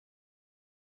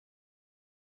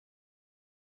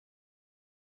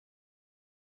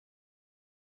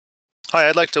Hi,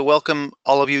 I'd like to welcome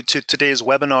all of you to today's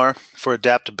webinar for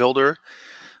ADAPT-Builder.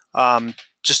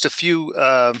 Just a few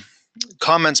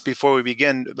comments before we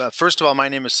begin. First of all, my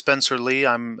name is Spencer Lee.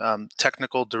 I'm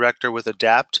Technical Director with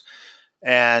ADAPT.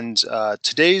 And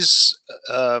today's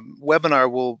webinar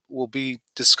will be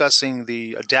discussing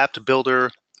the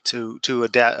ADAPT-Builder to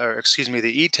adapt, or excuse me,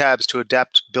 the Etabs to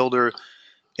ADAPT-Builder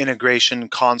integration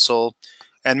console,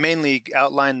 and mainly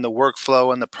outline the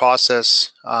workflow and the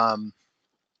process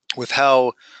with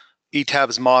how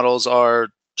Etabs models are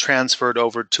transferred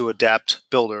over to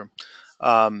ADAPT-Builder,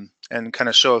 and kind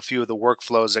of show a few of the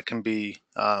workflows that can be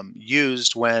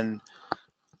used when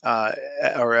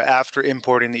or after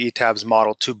importing the Etabs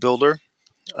model to Builder.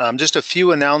 Just a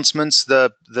few announcements.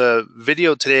 The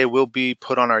video today will be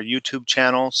put on our YouTube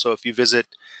channel, so if you visit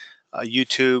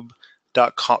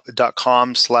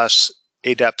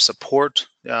youtube.com/ADAPT support,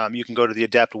 you can go to the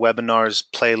ADAPT webinars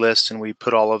playlist, and we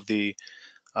put all of the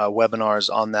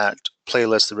webinars on that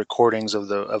playlist, the recordings of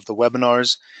the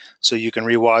webinars, so you can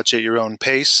rewatch at your own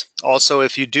pace. Also,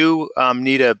 if you do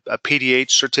need a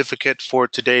PDH certificate for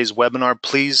today's webinar,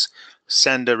 please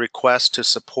send a request to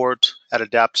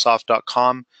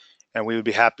support@adaptsoft.com, and we would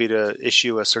be happy to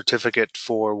issue a certificate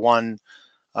for one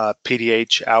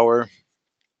PDH hour.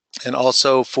 And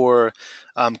also for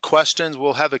questions,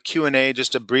 we'll have a Q&A,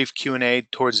 just a brief Q&A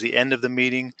towards the end of the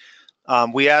meeting.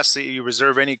 We ask that you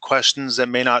reserve any questions that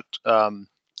may not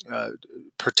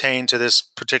pertain to this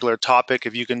particular topic.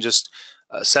 If you can just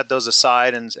set those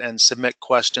aside and submit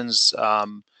questions,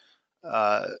 other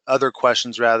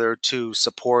questions rather, to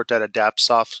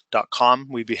support@adaptsoft.com.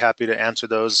 We'd be happy to answer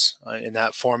those in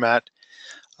that format.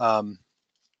 So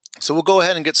we'll go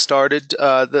ahead and get started.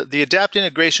 The ADAPT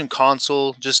Integration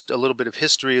Console, just a little bit of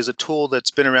history, is a tool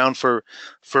that's been around for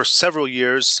several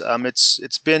years.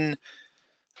 It's been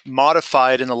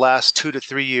modified in the last 2 to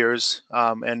 3 years,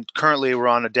 and currently we're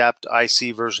on ADAPT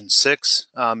IC version 6.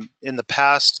 In the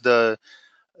past, the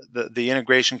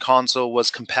integration console was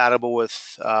compatible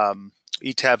with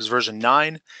Etabs version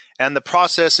 9, and the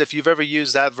process, if you've ever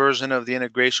used that version of the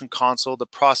integration console, the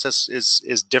process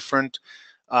is different.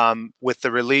 With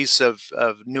the release of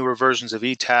newer versions of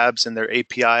Etabs and their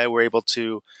API, we're able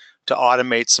to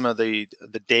automate some of the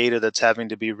data that's having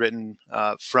to be written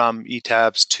from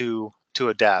Etabs to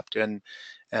ADAPT,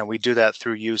 and we do that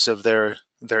through use of their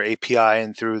API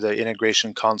and through the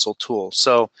integration console tool.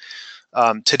 So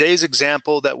today's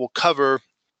example that we'll cover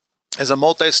is a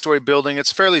multi-story building.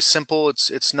 It's fairly simple.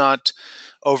 It's not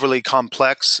overly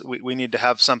complex. We need to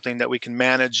have something that we can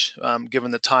manage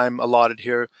given the time allotted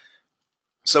here.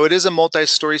 So it is a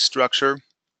multi-story structure.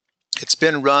 It's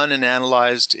been run and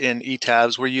analyzed in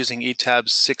Etabs. We're using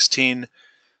Etabs 16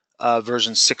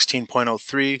 version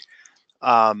 16.03.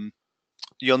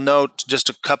 You'll note just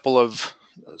a couple of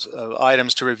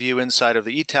items to review inside of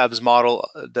the Etabs model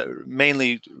that are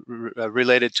mainly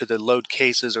related to the load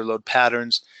cases or load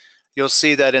patterns. You'll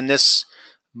see that in this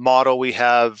model we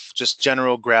have just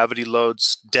general gravity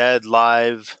loads, dead,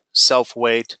 live,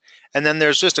 self-weight, and then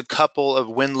there's just a couple of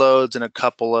wind loads and a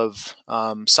couple of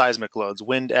seismic loads,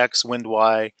 wind X, wind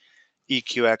Y,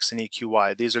 EQX, and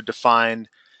EQY. These are defined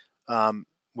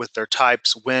with their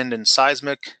types, wind and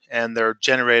seismic, and they're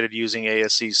generated using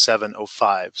ASE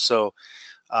 705. So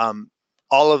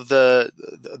all of the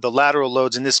lateral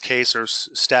loads in this case are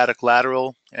static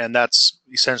lateral, and that's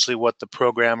essentially what the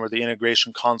program or the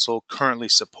integration console currently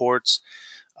supports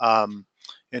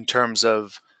in terms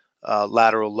of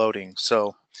lateral loading.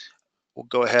 So we'll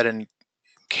go ahead and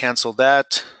cancel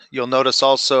that. You'll notice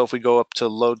also if we go up to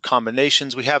load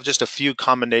combinations, we have just a few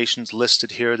combinations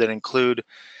listed here that include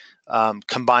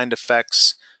combined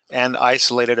effects and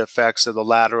isolated effects of the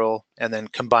lateral, and then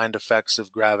combined effects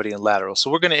of gravity and lateral.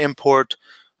 So we're going to import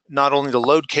not only the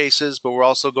load cases, but we're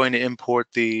also going to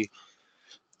import the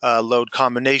load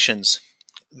combinations.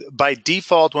 By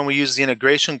default, when we use the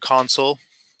integration console,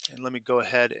 and let me go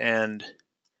ahead and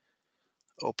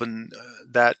open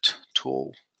that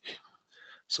tool.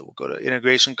 So we'll go to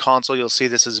integration console. You'll see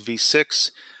this is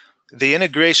V6. The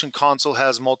integration console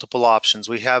has multiple options.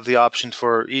 We have the option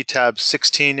for Etabs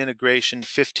 16 integration,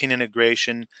 15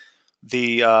 integration,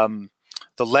 the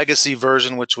legacy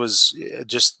version, which was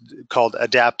just called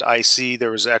ADAPT IC.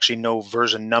 There was actually no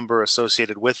version number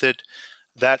associated with it.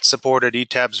 That supported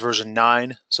Etabs version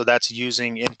 9, so that's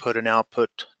using input and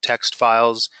output text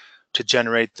files to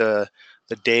generate the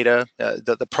data.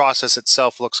 The process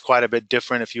itself looks quite a bit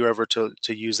different if you were ever to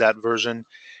use that version.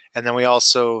 And then we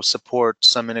also support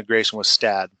some integration with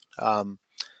STAAD.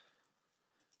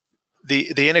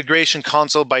 The integration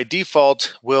console by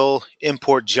default will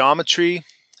import geometry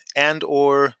and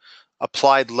or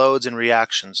applied loads and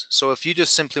reactions. So if you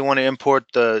just simply want to import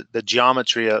the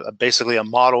geometry, basically a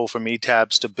model from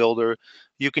Etabs to Builder,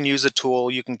 you can use a tool.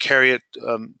 You can carry it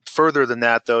further than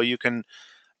that, though. You can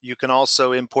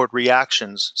also import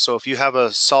reactions. So if you have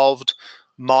a solved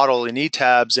model in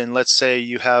Etabs, and let's say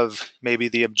you have maybe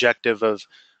the objective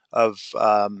of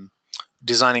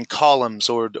designing columns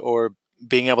or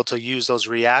being able to use those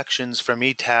reactions from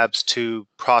Etabs to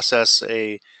process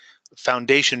a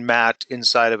foundation mat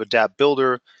inside of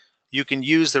ADAPT-Builder, you can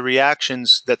use the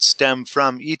reactions that stem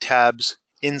from Etabs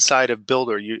inside of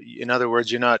Builder. In other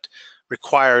words, you're not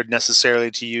required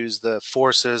necessarily to use the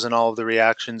forces and all of the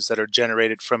reactions that are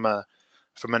generated from an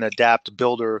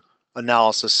ADAPT-Builder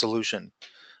analysis solution.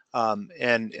 And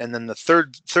then the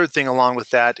third thing along with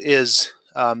that is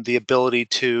the ability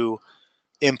to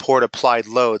import applied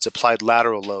loads, applied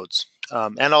lateral loads,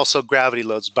 and also gravity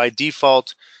loads. By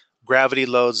default, gravity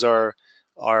loads are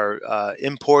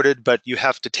imported, but you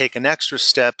have to take an extra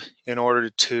step in order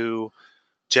to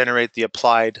generate the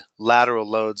applied lateral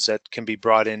loads that can be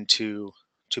brought into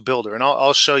Builder. And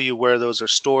I'll show you where those are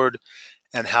stored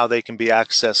and how they can be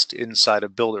accessed inside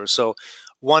of Builder. So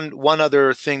one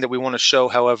other thing that we want to show,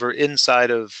 however, inside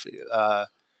of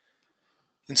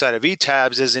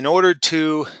Etabs is in order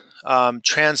to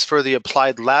transfer the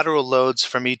applied lateral loads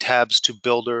from Etabs to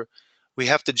Builder, we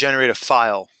have to generate a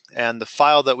file. And the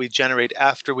file that we generate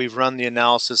after we've run the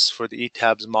analysis for the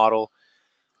Etabs model,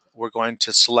 we're going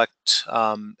to select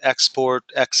export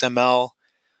XML.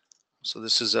 So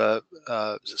this is a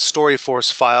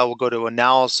StoryForce file. We'll go to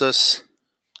analysis,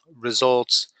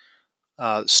 results,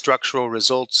 structural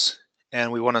results,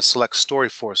 and we want to select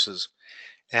StoryForces.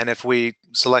 And if we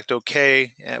select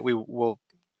OK, we'll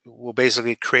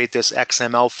basically create this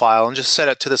XML file and just set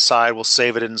it to the side. We'll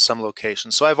save it in some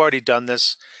location. So I've already done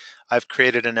this. I've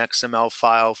created an XML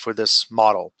file for this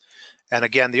model. And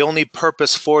again, the only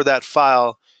purpose for that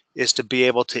file is to be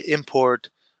able to import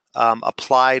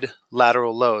applied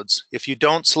lateral loads. If you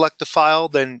don't select the file,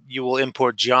 then you will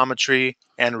import geometry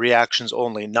and reactions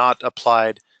only, not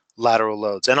applied lateral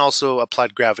loads, and also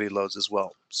applied gravity loads as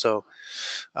well. So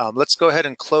let's go ahead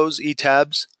and close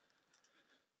Etabs.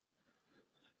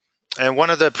 And one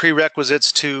of the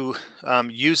prerequisites to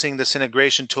using this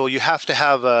integration tool, you have to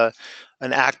have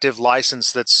an active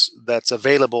license that's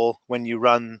available when you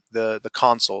run the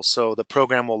console. So the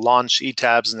program will launch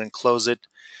Etabs and then close it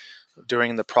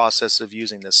during the process of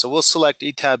using this. So we'll select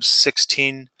Etabs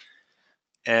 16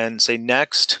 and say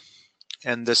next,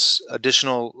 and this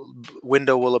additional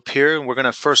window will appear. And we're going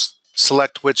to first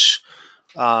select which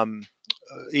Etabs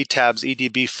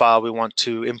EDB file we want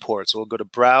to import. So we'll go to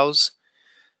Browse,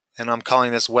 and I'm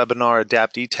calling this webinar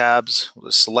ADAPT-Etabs. We'll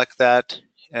just select that,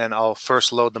 and I'll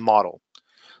first load the model.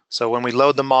 So when we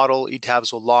load the model,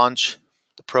 Etabs will launch.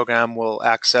 The program will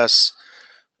access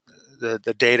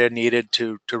the data needed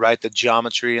to write the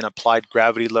geometry and applied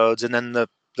gravity loads, and then the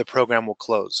program will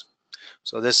close.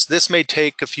 So this may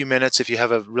take a few minutes if you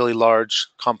have a really large,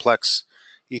 complex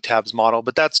Etabs model,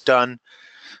 but that's done.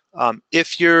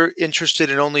 If you're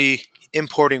interested in only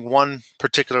importing one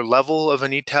particular level of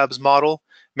an Etabs model,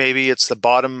 maybe it's the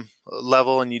bottom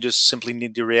level and you just simply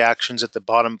need the reactions at the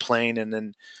bottom plane, and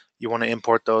then you want to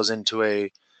import those into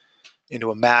a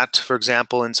mat, for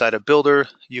example, inside a Builder.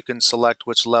 You can select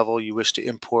which level you wish to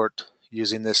import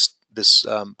using this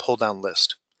pull-down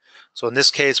list. So in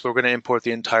this case, we're going to import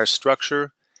the entire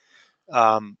structure.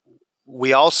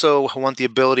 We also want the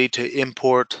ability to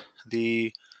import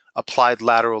the applied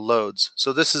lateral loads.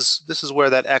 So this is where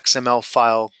that XML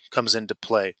file comes into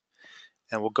play.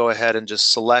 And we'll go ahead and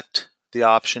just select the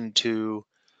option to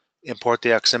import the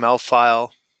XML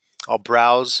file. I'll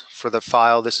browse for the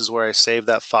file. This is where I save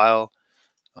that file,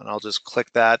 and I'll just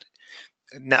click that.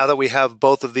 Now that we have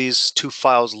both of these two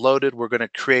files loaded, we're going to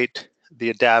create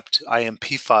the adapt IMP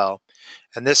file.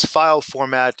 And this file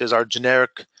format is our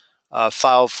generic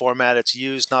file format. It's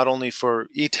used not only for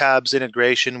Etabs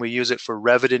integration, we use it for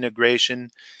Revit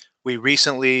integration. We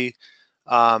recently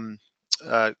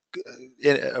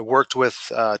worked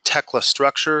with Tekla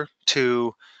Structure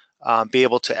to be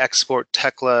able to export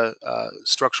Tekla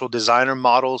structural designer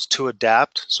models to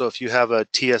ADAPT. So if you have a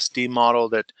TSD model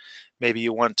that maybe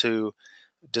you want to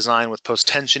design with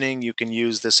post-tensioning, you can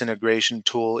use this integration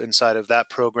tool inside of that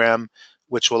program,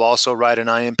 which will also write an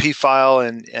IMP file,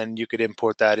 and you could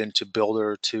import that into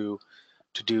Builder to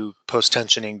do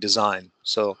post-tensioning design.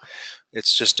 So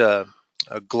it's just a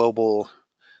global,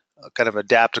 kind of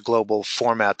adapt global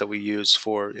format that we use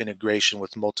for integration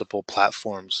with multiple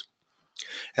platforms.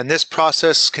 And this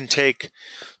process can take,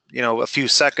 a few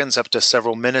seconds up to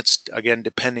several minutes, again,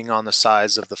 depending on the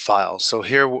size of the file. So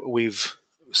here we've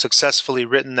successfully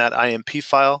written that IMP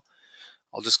file.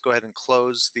 I'll just go ahead and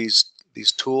close these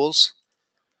tools.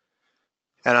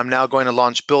 And I'm now going to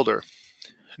launch Builder.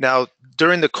 Now,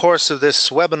 during the course of this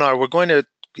webinar, we're going to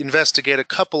investigate a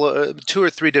couple of 2 or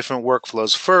 3 different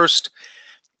workflows. First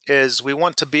is we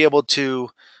want to be able to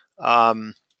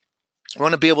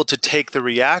take the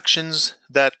reactions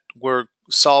that were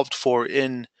solved for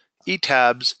in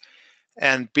Etabs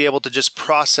and be able to just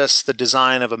process the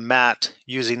design of a mat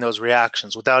using those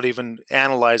reactions without even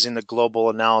analyzing the global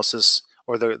analysis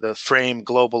or the frame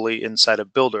globally inside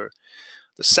of Builder.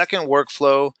 The second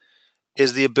workflow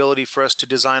is the ability for us to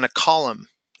design a column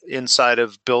inside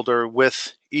of Builder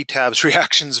with Etabs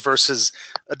reactions versus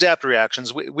ADAPT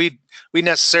reactions. We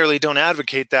necessarily don't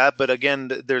advocate that, but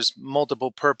again, there's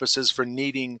multiple purposes for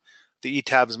needing the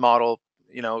Etabs model,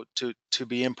 to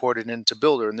be imported into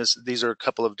Builder, and these are a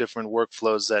couple of different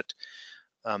workflows that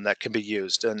that can be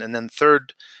used. And then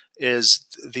third is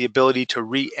the ability to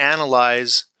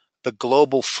reanalyze the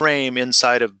global frame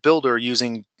inside of Builder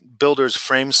using Builder's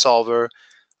frame solver,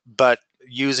 but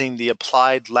using the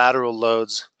applied lateral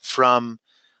loads from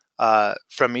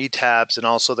Etabs and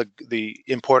also the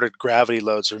imported gravity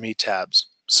loads from Etabs.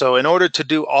 So in order to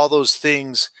do all those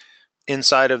things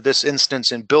inside of this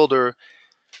instance in Builder,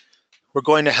 we're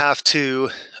going to have to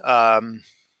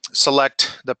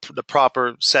select the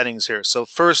proper settings here. So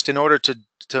first, in order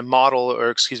to model, or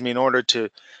excuse me, in order to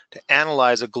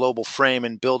analyze a global frame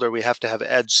in Builder, we have to have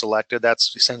edge selected.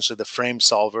 That's essentially the frame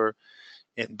solver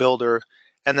in Builder.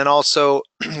 And then also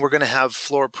we're going to have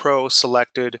Floor Pro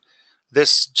selected.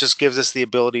 This just gives us the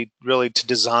ability really to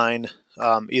design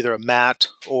either a mat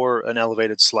or an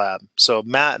elevated slab. So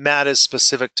mat is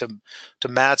specific to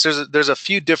mats. There's a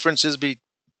few differences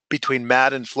between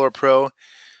mat and Floor Pro.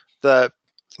 The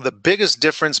biggest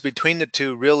difference between the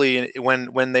two really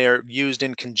when they are used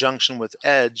in conjunction with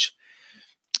edge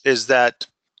is that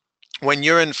when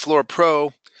you're in Floor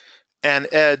Pro and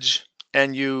edge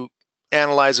and you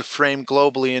analyze a frame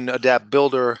globally in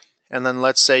ADAPT-Builder, and then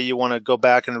let's say you want to go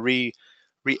back and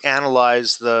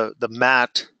reanalyze the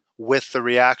mat with the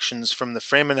reactions from the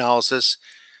frame analysis,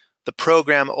 the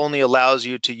program only allows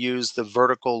you to use the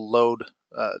vertical load,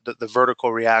 the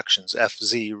vertical reactions,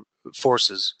 FZ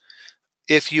forces.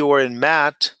 If you are in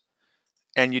mat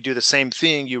and you do the same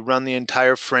thing, you run the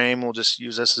entire frame, we'll just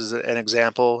use this as an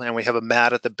example, and we have a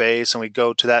mat at the base, and we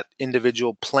go to that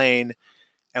individual plane,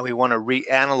 and we want to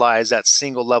reanalyze that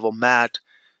single level mat,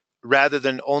 rather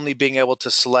than only being able to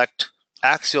select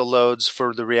axial loads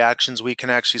for the reactions, we can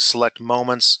actually select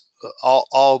moments,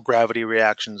 all gravity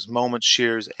reactions, moment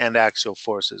shears, and axial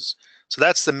forces. So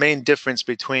that's the main difference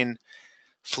between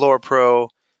Floor Pro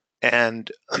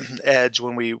and Edge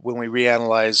when we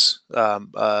reanalyze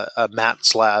a mat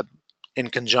slab in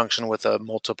conjunction with a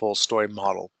multiple story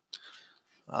model.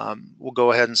 We'll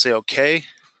go ahead and say OK.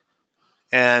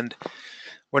 And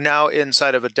we're now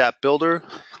inside of ADAPT-Builder.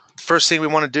 First thing we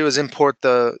want to do is import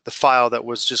the file that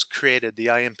was just created, the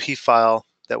IMP file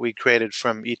that we created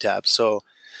from Etabs. So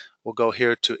we'll go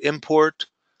here to Import,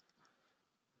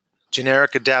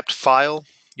 Generic ADAPT File.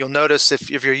 You'll notice if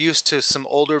you're used to some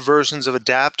older versions of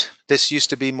ADAPT, this used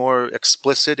to be more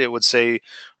explicit. It would say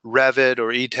Revit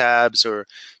or Etabs, or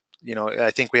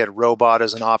I think we had Robot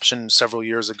as an option several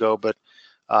years ago, but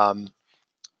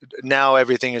now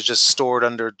everything is just stored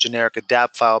under generic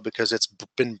ADAPT file because it's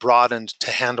been broadened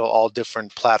to handle all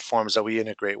different platforms that we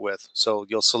integrate with. So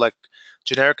you'll select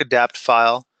generic ADAPT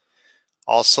file.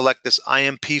 I'll select this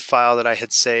IMP file that I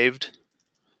had saved.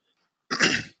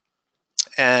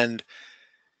 And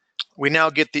we now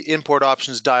get the import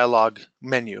options dialog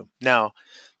menu. Now,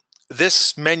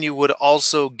 this menu would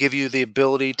also give you the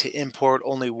ability to import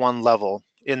only one level.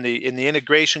 In the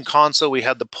integration console, we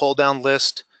had the pull down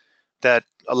list that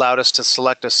allowed us to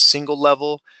select a single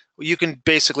level. You can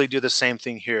basically do the same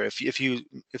thing here. If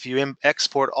you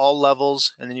export all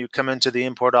levels and then you come into the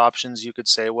import options, you could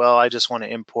say, well, I just want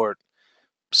to import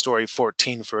story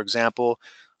 14, for example.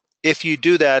 If you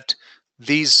do that,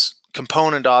 these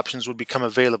component options would become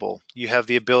available. You have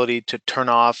the ability to turn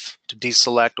off, to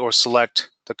deselect, or select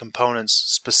the components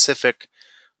specific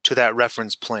to that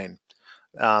reference plane.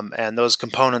 And those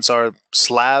components are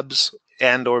slabs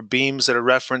and or beams that are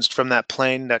referenced from that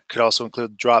plane. That could also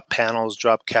include drop panels,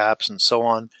 drop caps, and so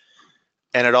on.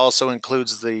 And it also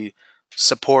includes the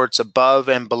supports above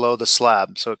and below the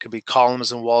slab. So it could be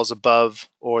columns and walls above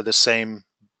or the same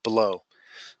below.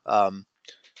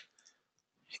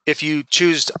 If you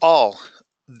choose all,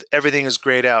 everything is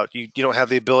grayed out. You don't have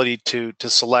the ability to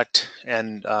select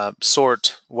and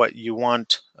sort what you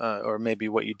want or maybe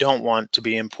what you don't want to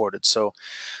be imported. So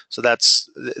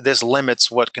this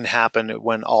limits what can happen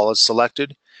when all is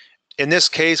selected. In this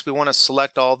case, we want to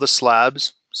select all the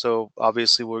slabs. So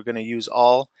obviously we're going to use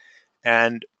all.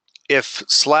 And if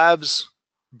slabs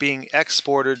being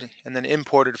exported and then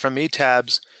imported from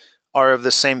Etabs are of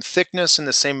the same thickness and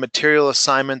the same material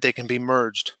assignment, they can be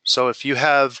merged. So if you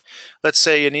have, let's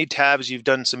say in Etabs, you've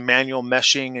done some manual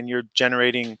meshing and you're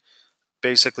generating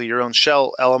basically your own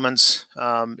shell elements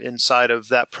inside of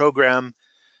that program,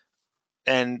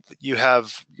 and you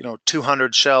have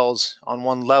 200 shells on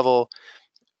one level,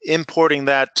 importing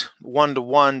that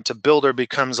one-to-one to Builder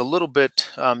becomes a little bit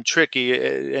tricky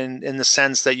in the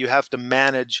sense that you have to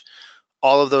manage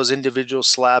all of those individual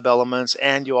slab elements,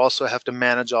 and you also have to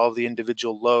manage all of the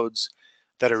individual loads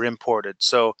that are imported.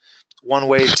 So one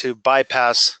way to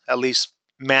bypass at least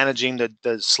managing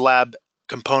the slab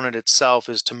component itself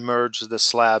is to merge the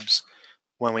slabs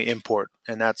when we import,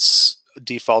 and that's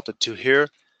defaulted to here.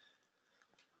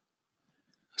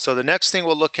 So the next thing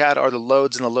we'll look at are the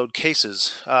loads and the load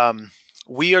cases.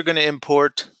 We are going to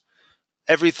import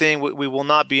everything. We will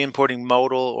not be importing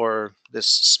modal or this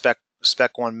spec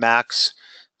 1 max.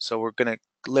 So we're going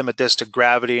to limit this to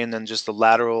gravity and then just the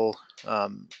lateral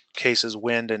cases,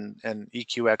 wind and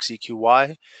EQX,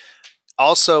 EQY.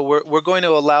 Also, we're going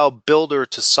to allow Builder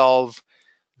to solve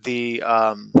the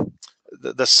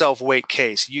self-weight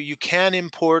case. You can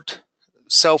import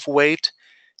self-weight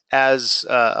as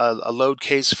a load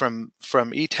case from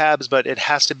Etabs, but it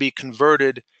has to be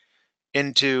converted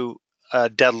into a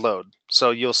dead load.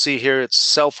 So you'll see here it's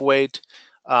self-weight.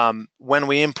 When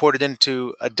we import it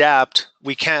into ADAPT,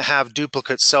 we can't have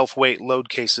duplicate self-weight load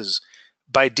cases.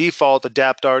 By default,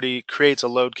 ADAPT already creates a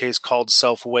load case called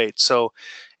self-weight. So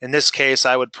in this case,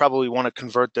 I would probably want to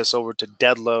convert this over to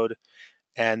dead load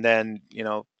and then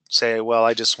say, well,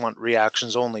 I just want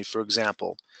reactions only, for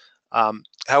example.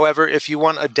 However, if you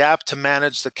want ADAPT to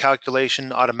manage the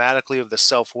calculation automatically of the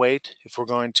self-weight, if we're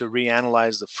going to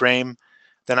reanalyze the frame,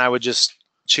 then I would just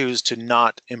choose to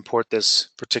not import this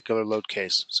particular load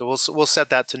case. So we'll set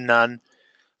that to none.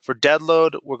 For dead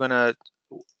load, we're going to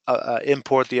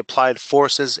import the applied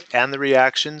forces and the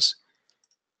reactions.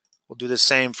 We'll do the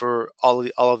same for all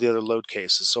of the other load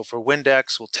cases. So for wind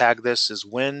X, we'll tag this as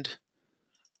wind.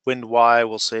 Wind Y,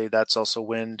 we'll say that's also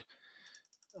wind.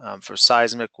 For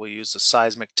seismic, we'll use the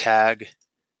seismic tag.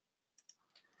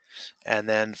 And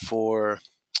then for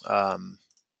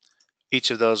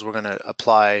each of those, we're going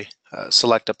to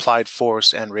select applied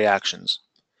force and reactions.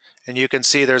 And you can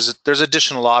see there's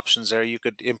additional options there. You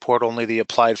could import only the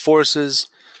applied forces,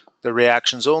 the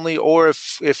reactions only, or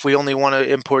if we only want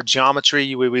to import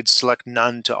geometry, we would select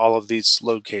none to all of these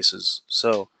load cases.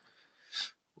 So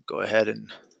we'll go ahead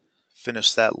and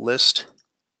finish that list.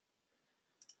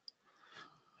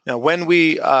 Now, when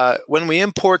we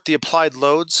import the applied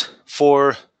loads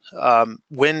for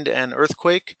wind and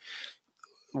earthquake,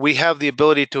 we have the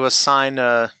ability to assign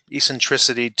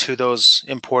eccentricity to those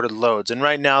imported loads. And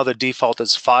right now the default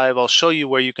is 5. I'll show you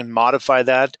where you can modify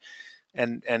that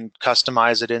and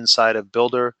customize it inside of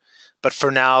Builder. But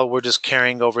for now, we're just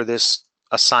carrying over this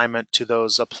assignment to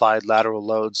those applied lateral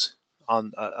loads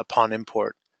upon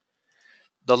import.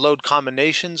 The load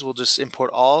combinations, we'll just import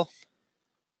all.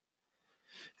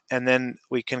 And then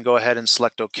we can go ahead and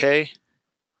select OK.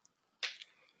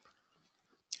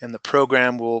 And the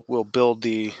program will build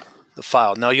the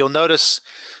file. Now you'll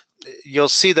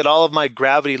see that all of my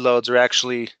gravity loads are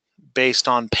actually based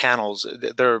on panels.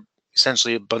 They're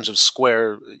essentially a bunch of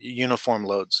square uniform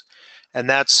loads. And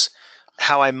that's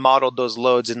how I modeled those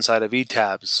loads inside of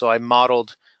Etabs. So I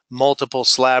modeled multiple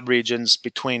slab regions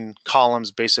between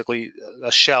columns. Basically,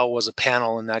 a shell was a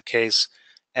panel in that case,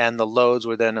 and the loads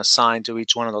were then assigned to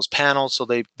each one of those panels. So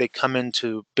they come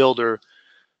into Builder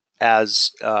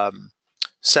as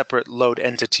separate load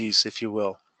entities, if you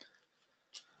will.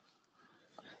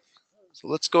 So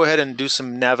let's go ahead and do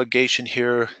some navigation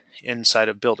here inside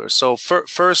of Builder. So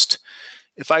first,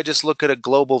 if I just look at a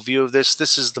global view of this,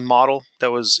 this is the model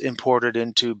that was imported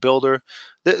into Builder.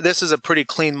 This is a pretty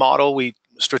clean model. We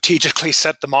strategically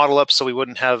set the model up so we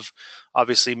wouldn't have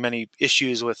obviously many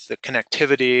issues with the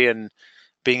connectivity and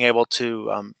being able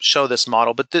to show this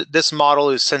model. But this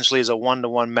model essentially is a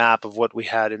one-to-one map of what we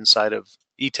had inside of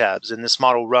Etabs. And this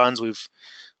model runs, we've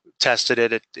tested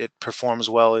it, it performs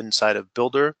well inside of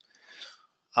Builder.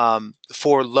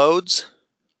 For loads,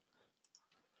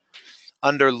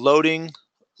 under loading,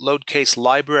 load case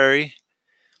library,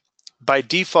 by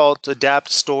default, ADAPT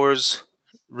stores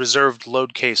reserved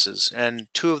load cases, and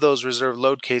two of those reserved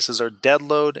load cases are dead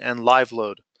load and live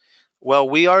load. Well,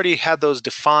 we already had those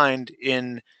defined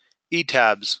in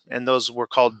Etabs, and those were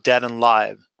called dead and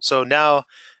live. So now,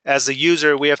 as the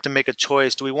user, we have to make a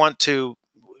choice. Do we want to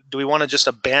just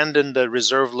abandon the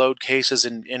reserved load cases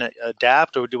in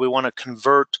ADAPT, or do we want to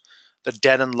convert the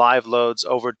dead and live loads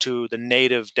over to the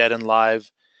native dead and live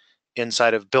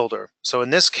inside of Builder? So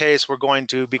in this case, we're going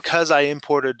to, because I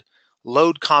imported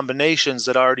load combinations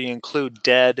that already include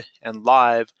dead and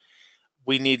live,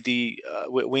 we need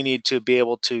to be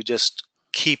able to just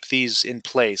keep these in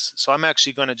place. So I'm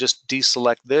actually going to just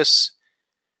deselect this,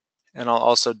 and I'll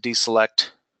also deselect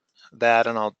that,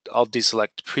 and I'll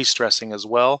deselect pre-stressing as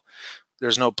well.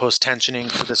 There's no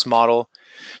post-tensioning for this model,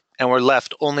 and we're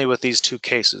left only with these two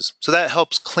cases. So that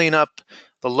helps clean up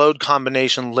the load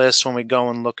combination list when we go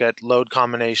and look at load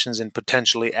combinations and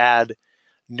potentially add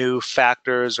new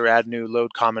factors or add new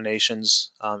load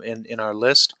combinations in our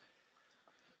list.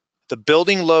 The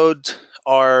building loads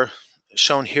are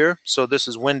shown here. So this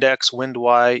is WindX,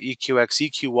 WindY, EQX,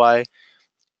 EQY.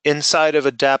 Inside of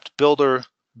ADAPT-Builder,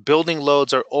 building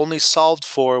loads are only solved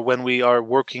for when we are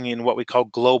working in what we call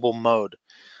global mode.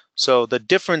 So the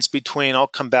difference between, I'll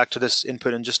come back to this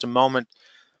input in just a moment,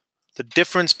 the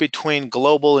difference between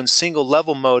global and single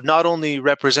level mode not only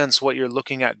represents what you're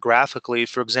looking at graphically.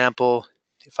 For example,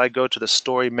 if I go to the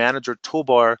Story Manager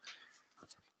toolbar,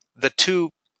 the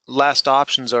two last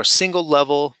options are single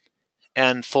level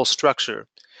and full structure.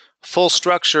 Full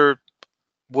structure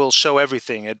will show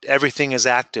everything. Everything is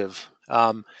active.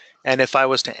 And if I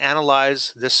was to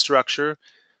analyze this structure,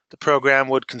 the program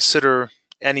would consider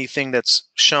anything that's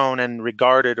shown and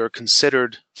regarded or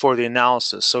considered for the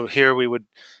analysis. So here we would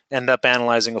end up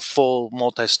analyzing a full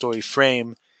multi-story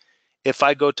frame. If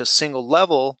I go to single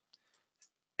level,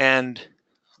 and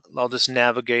I'll just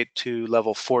navigate to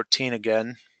level 14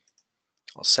 again,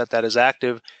 I'll set that as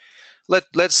active.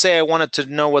 Let's say I wanted to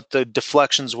know what the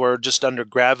deflections were just under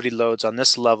gravity loads on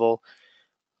this level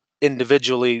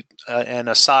individually, and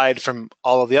aside from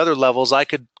all of the other levels, I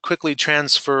could quickly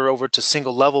transfer over to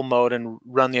single level mode and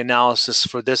run the analysis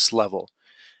for this level.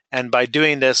 And by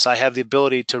doing this, I have the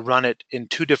ability to run it in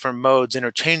two different modes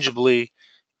interchangeably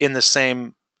in the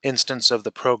same instance of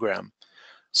the program.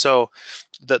 So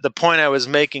the point I was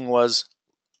making was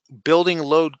building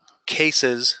load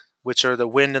cases, which are the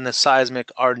wind and the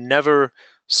seismic, are never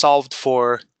solved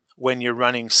for when you're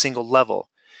running single level.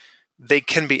 They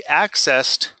can be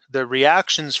accessed, the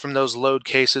reactions from those load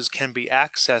cases can be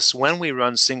accessed when we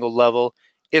run single level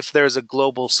if there's a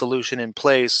global solution in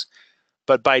place.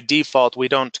 But by default,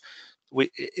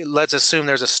 let's assume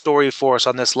there's a story force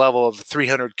on this level of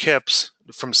 300 kips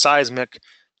from seismic.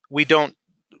 We'll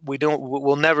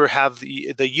never have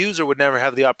the user would never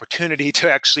have the opportunity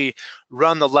to actually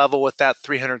run the level with that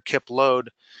 300 kip load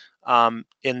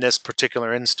in this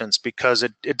particular instance, because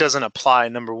it doesn't apply,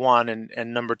 number one,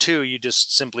 and number two, you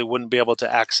just simply wouldn't be able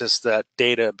to access that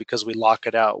data because we lock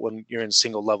it out when you're in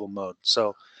single level mode.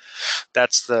 So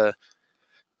that's the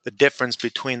difference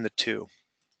between the two.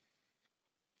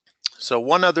 So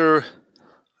one other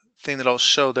thing that I'll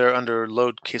show there under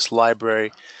load case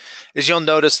library is you'll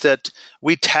notice that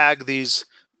we tag these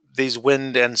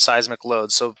wind and seismic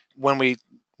loads. So when we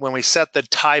set the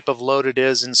type of load it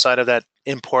is inside of that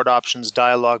import options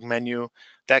dialog menu,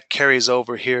 that carries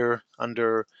over here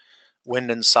under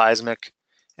wind and seismic,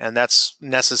 and that's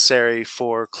necessary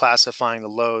for classifying the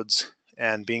loads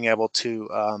and being able to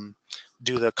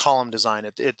do the column design.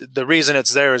 The reason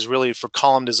it's there is really for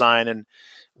column design, and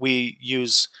we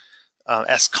use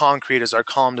S-Concrete as our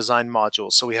column design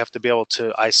module, so we have to be able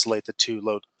to isolate the two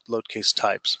load case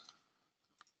types.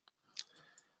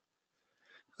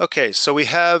 Okay, so we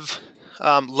have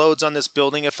loads on this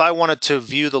building. If I wanted to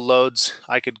view the loads,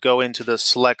 I could go into the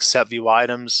select set view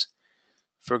items,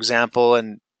 for example,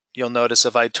 and you'll notice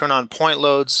if I turn on point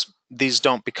loads, these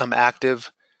don't become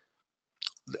active.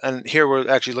 And here we're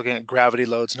actually looking at gravity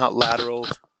loads, not lateral.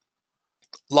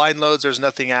 Line loads, there's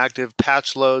nothing active.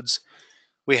 Patch loads,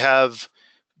 we have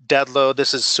dead load.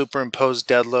 This is superimposed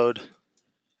dead load.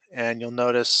 And you'll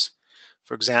notice,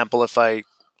 for example, let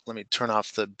me turn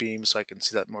off the beam so I can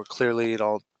see that more clearly, and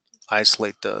I'll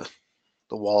isolate the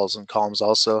walls and columns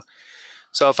also.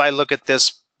 So if I look at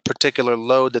this particular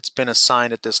load that's been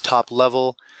assigned at this top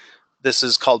level, this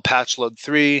is called patch load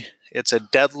 3. It's a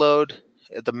dead load.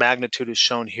 The magnitude is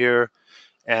shown here,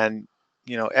 and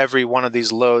every one of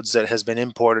these loads that has been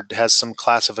imported has some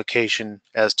classification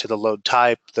as to the load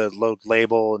type, the load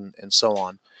label, and so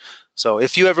on. So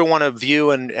if you ever want to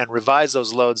view and revise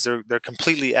those loads, they're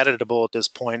completely editable at this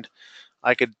point.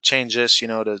 I could change this, to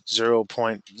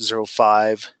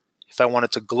 0.05, If I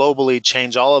wanted to globally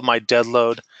change all of my dead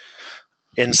load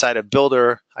inside a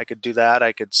builder, I could do that.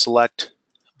 I could select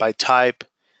by type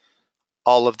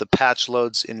all of the patch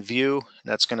loads in view.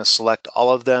 That's going to select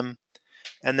all of them.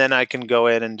 And then I can go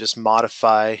in and just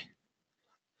modify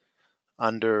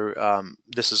under,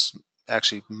 this is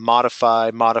actually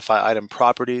modify item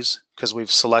properties, because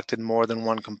we've selected more than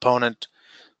one component.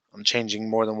 I'm changing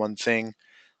more than one thing.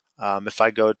 If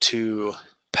I go to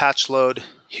patch load,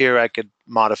 here I could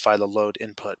modify the load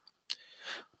input.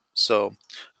 So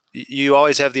you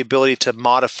always have the ability to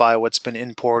modify what's been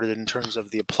imported in terms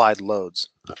of the applied loads.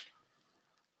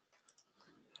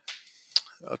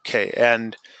 Okay,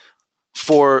 and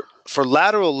for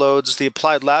lateral loads, the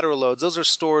applied lateral loads, those are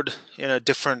stored in a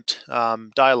different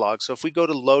dialog. So if we go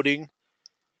to loading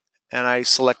and I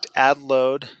select add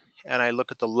load and I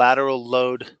look at the lateral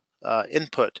load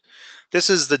input, this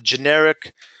is the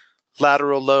generic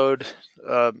lateral load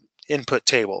input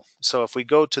table. So if we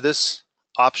go to this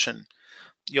option,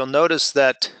 you'll notice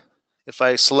that if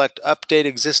I select update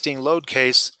existing load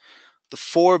case, the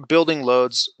 4 building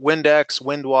loads, WindX,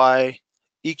 WindY,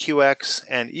 EQX,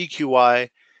 and EQY,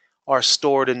 are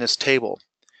stored in this table.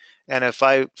 And if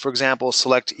I, for example,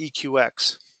 select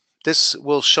EQX, this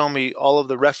will show me all of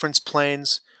the reference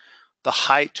planes, the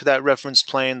height to that reference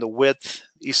plane, the width,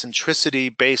 eccentricity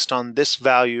based on this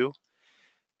value,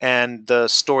 and the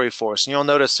story force. And you'll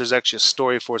notice there's actually a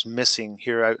story force missing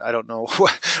here. I don't know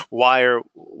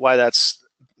why that's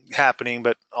happening,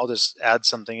 but I'll just add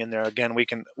something in there. Again, we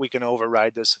can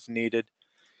override this if needed.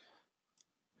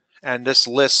 And this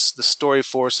lists the story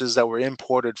forces that were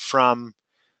imported from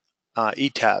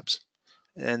Etabs.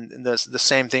 And the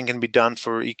same thing can be done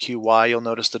for EQY. You'll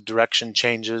notice the direction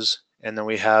changes, and then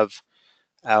we have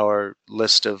our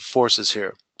list of forces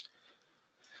here.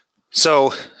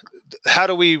 So how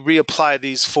do we reapply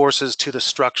these forces to the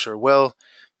structure? Well,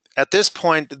 at this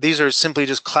point, these are simply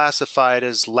just classified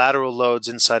as lateral loads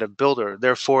inside a builder.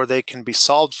 Therefore, they can be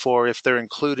solved for if they're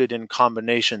included in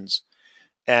combinations.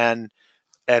 And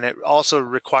it also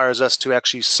requires us to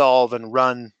actually solve and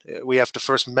run. We have to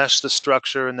first mesh the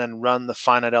structure and then run the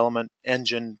finite element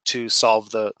engine to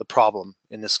solve the problem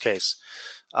in this case.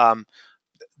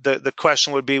 The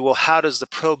question would be, well, how does the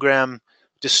program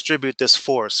distribute this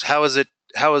force? How is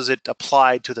it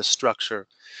applied to the structure?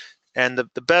 And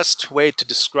the best way to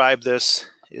describe this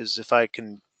is, if I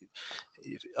can,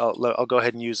 I'll go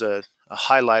ahead and use a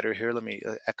highlighter here. Let me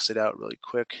exit out really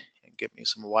quick and get me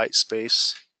some white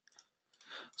space.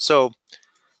 So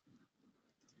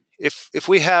if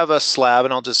we have a slab,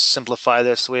 and I'll just simplify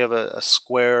this, we have a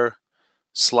square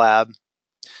slab,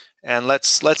 and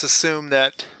let's assume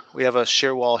that we have a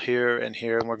shear wall here and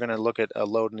here, and we're going to look at a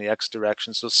load in the x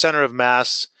direction. So center of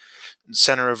mass and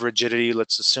center of rigidity,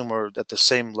 let's assume we're at the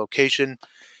same location.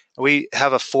 We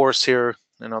have a force here,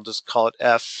 and I'll just call it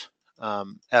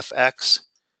Fx.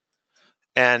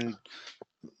 And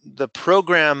the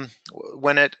program,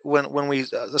 when we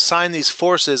assign these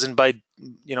forces, and by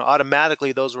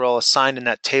automatically those were all assigned in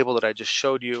that table that I just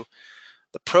showed you,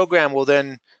 the program will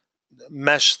then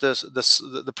mesh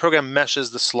the program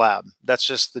meshes the slab. That's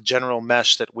just the general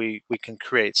mesh that we can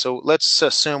create. So let's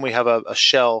assume we have a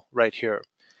shell right here,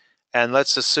 and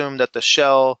let's assume that the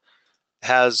shell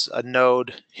has a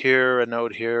node here, a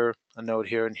node here, a node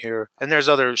here, and here, and there's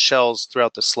other shells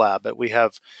throughout the slab, but we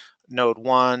have node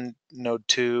 1, node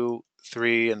 2,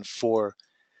 3, and 4.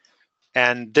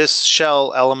 And this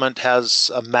shell element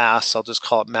has a mass, I'll just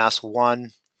call it mass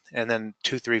 1, and then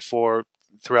 2, 3, 4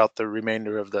 throughout the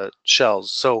remainder of the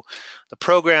shells. So the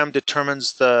program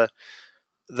determines the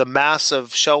mass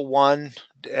of shell 1,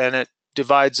 and it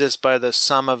divides this by the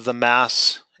sum of the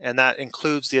mass, and that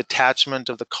includes the attachment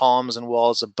of the columns and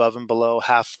walls above and below,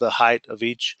 half the height of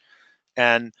each.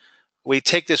 And we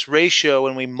take this ratio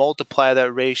and we multiply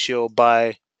that ratio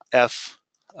by Fx,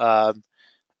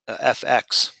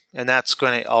 and that's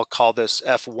going to, I'll call this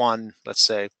F1, let's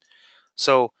say.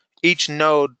 So each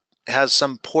node has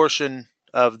some portion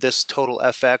of this total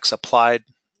Fx applied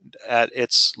at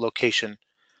its location.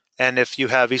 And if you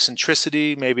have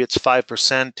eccentricity, maybe it's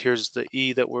 5%. Here's the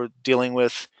E that we're dealing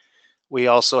with. We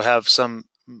also have some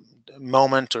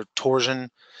moment or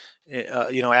torsion,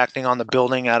 acting on the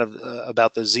building out of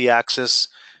about the z-axis,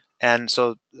 and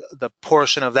so the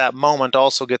portion of that moment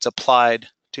also gets applied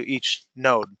to each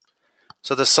node.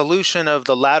 So the solution of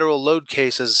the lateral load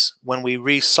cases, when we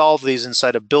resolve these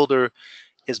inside a builder,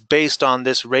 is based on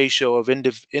this ratio of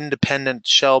independent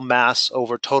shell mass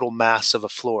over total mass of a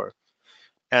floor.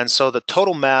 And so the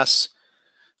total mass,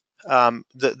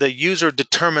 the user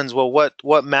determines, well,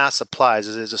 what mass applies.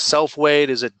 Is it a self weight?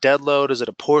 Is it dead load? Is it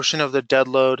a portion of the dead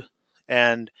load?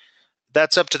 And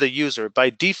that's up to the user. By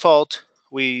default,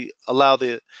 we allow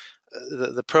the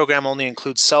program only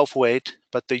includes self-weight,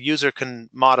 but the user can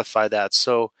modify that.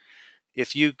 So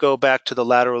if you go back to the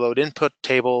lateral load input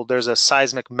table, there's a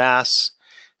seismic mass.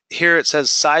 Here it says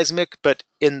seismic, but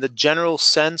in the general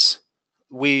sense,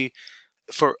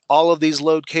 for all of these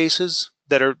load cases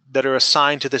that are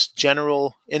assigned to this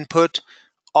general input,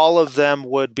 all of them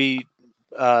would be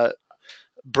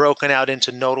broken out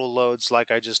into nodal loads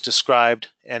like I just described,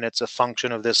 and it's a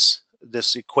function of this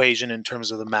equation in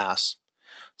terms of the mass.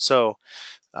 So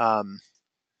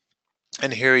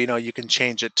and here, you can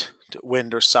change it to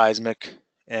wind or seismic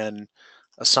and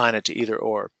assign it to either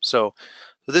or. So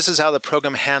this is how the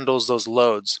program handles those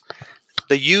loads.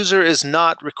 The user is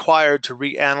not required to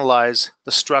reanalyze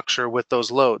the structure with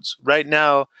those loads. Right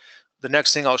now, the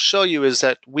next thing I'll show you is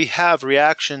that we have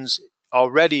reactions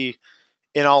already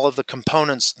in all of the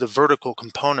components, the vertical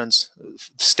components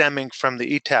stemming from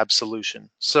the Etabs solution.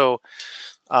 So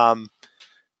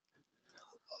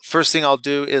first thing I'll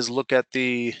do is look at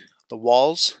the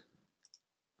walls.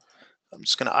 I'm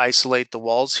just going to isolate the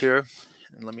walls here,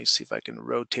 and let me see if I can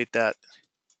rotate that.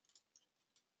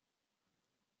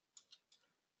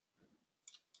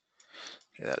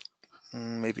 Okay, that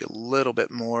maybe a little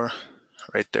bit more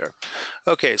right there.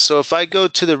 Okay, so if I go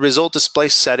to the result display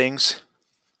settings,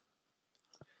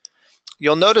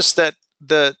 you'll notice that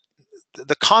the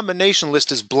combination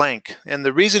list is blank, and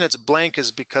the reason it's blank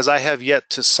is because I have yet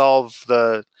to solve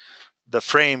the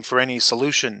frame for any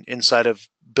solution inside of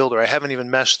Builder. I haven't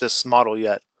even meshed this model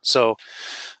yet, so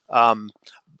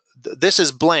this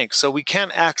is blank, so we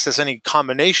can't access any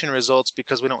combination results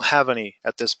because we don't have any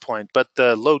at this point. But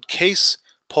the load case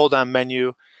pull-down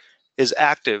menu is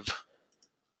active,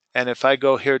 and if I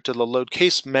go here to the load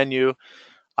case menu,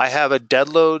 I have a dead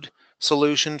load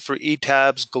solution for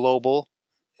Etabs global,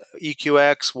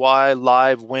 EQX, Y,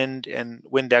 live, wind, and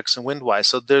WindX and WindY.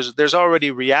 So there's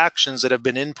already reactions that have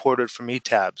been imported from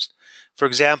Etabs. For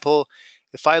example,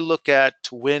 if I look at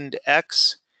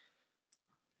WindX,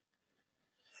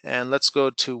 and let's go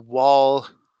to wall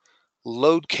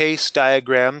load case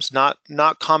diagrams,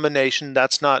 not combination,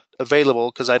 that's not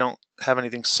available because I don't have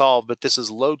anything solved, but this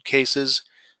is load cases,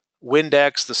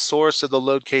 WindX, the source of the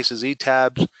load case is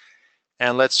Etabs,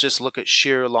 and let's just look at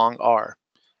shear along R.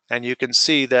 And you can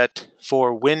see that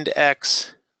for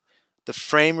WindX, the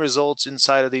frame results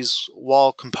inside of these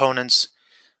wall components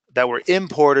that were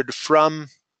imported from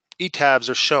Etabs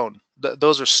are shown.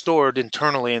 Those are stored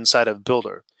internally inside of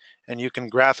Builder, and you can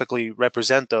graphically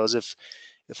represent those.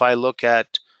 If I look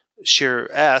at shear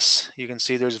S, you can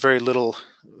see there's very little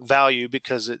value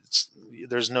because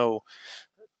there's no,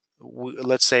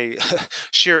 let's say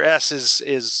shear S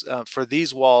is for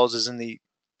these walls is in the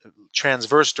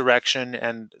transverse direction,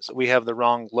 and we have the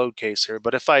wrong load case here.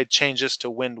 But if I change this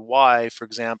to wind Y, for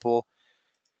example,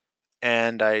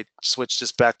 and I switch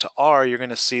this back to R, you're going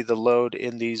to see the load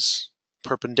in these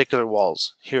perpendicular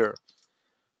walls here.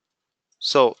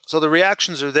 So the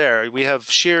reactions are there. We have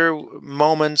shear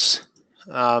moments,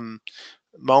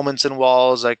 moments in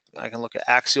walls. I can look at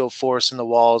axial force in the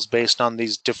walls based on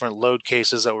these different load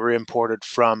cases that were imported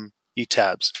from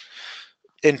Etabs.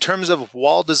 In terms of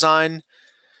wall design,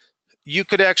 you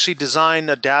could actually design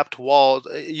adapt walls.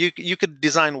 You could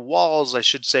design walls, I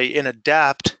should say, in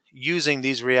adapt using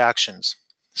these reactions.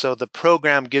 So the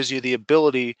program gives you the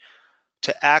ability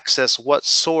to access what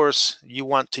source you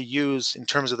want to use in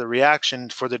terms of the reaction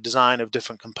for the design of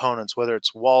different components, whether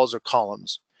it's walls or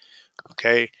columns.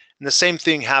 Okay, and the same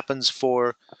thing happens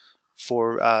for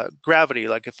gravity.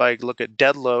 Like if I look at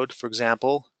dead load, for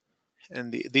example,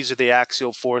 and these are the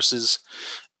axial forces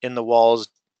in the walls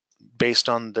based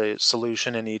on the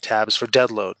solution in Etabs for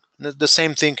dead load. The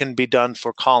same thing can be done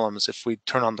for columns. If we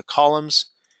turn on the columns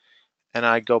and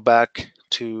I go back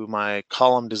to my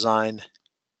column design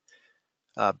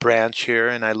branch here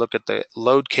and I look at the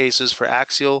load cases for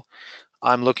axial,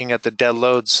 I'm looking at the dead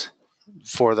loads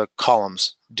for the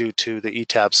columns due to the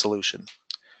Etabs solution.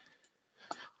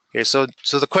 Okay, so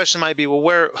the question might be, well,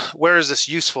 where is this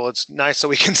useful? It's nice so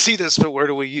we can see this, but where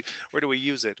do we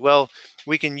use it? Well,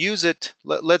 we can use it.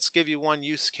 Let's give you one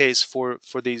use case for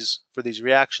these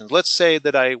reactions. Let's say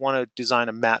that I want to design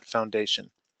a mat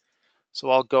foundation. So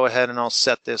I'll go ahead and I'll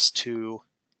set this to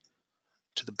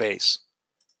the base.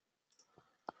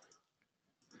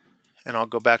 And I'll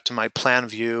go back to my plan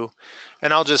view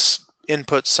and I'll just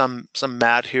input some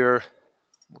mat here.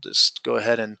 We'll just go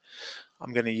ahead and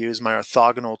I'm going to use my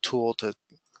orthogonal tool to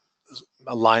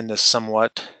align this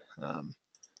somewhat.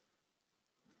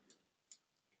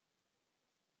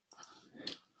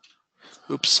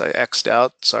 Oops, I X'd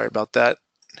out. Sorry about that.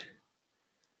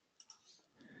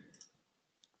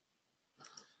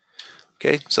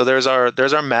 Okay, so there's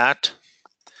our mat.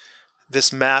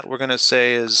 This mat we're going to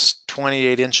say is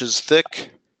 28 inches thick,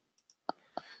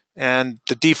 and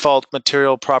the default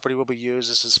material property will be used.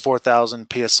 This is 4,000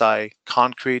 psi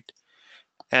concrete,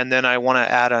 and then I want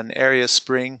to add an area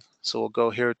spring. So we'll go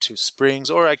here to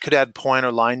springs, or I could add point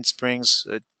or line springs.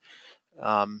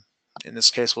 In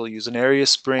this case, we'll use an area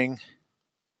spring.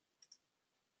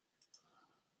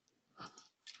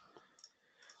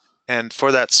 And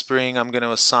for that spring, I'm going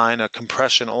to assign a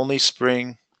compression only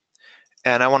spring,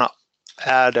 and I want to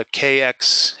add a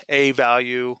KXA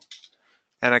value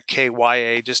and a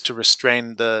KYA just to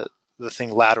restrain the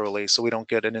thing laterally so we don't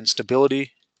get an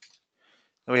instability.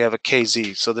 And we have a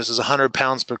KZ. So this is 100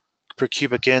 pounds per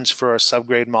cubic inch for our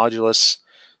subgrade modulus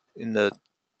in the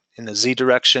Z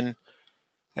direction,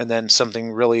 and then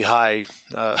something really high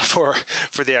for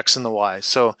the X and the Y.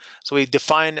 So we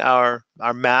define our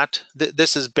mat.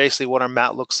 This is basically what our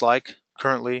mat looks like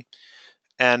currently,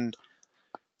 and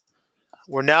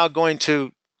we're now going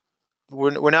to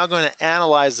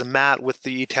analyze the mat with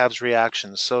the Etabs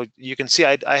reactions. So you can see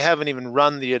I haven't even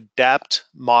run the ADAPT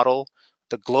model,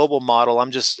 the global model.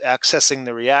 I'm just accessing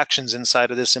the reactions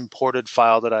inside of this imported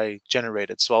file that I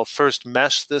generated. So I'll first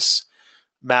mesh this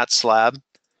mat slab.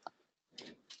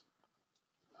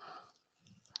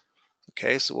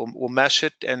 Okay, so we'll mesh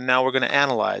it, and now we're going to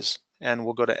analyze. And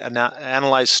we'll go to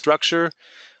analyze structure.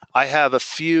 I have a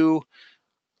few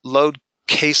load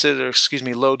cases, or excuse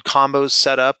me, load combos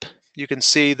set up. You can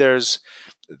see there's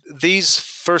these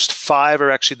first 5 are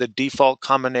actually the default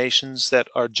combinations that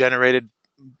are generated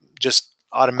just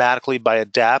automatically by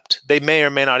ADAPT. They may or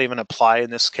may not even apply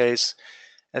in this case.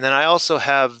 And then I also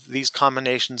have these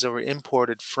combinations that were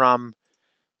imported from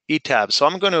Etabs. So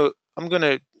I'm going to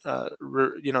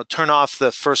turn off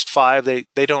the first 5.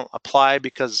 They don't apply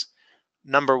because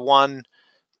number one,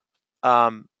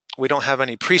 we don't have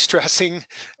any pre-stressing,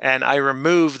 and I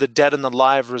remove the dead and the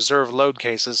live reserve load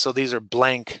cases, so these are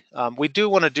blank. We do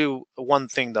want to do one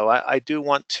thing though. I do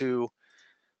want to,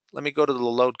 let me go to the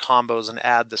load combos and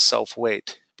add the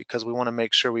self-weight, because we want to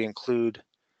make sure we include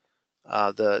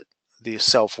the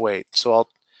self-weight. So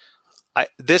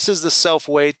this is the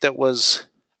self-weight that was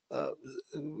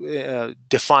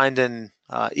defined in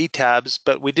Etabs,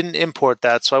 but we didn't import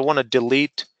that, so I want to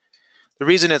delete. The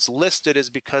reason it's listed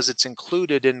is because it's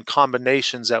included in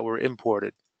combinations that were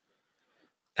imported.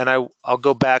 And I'll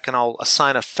go back and I'll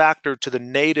assign a factor to the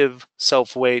native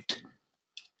self-weight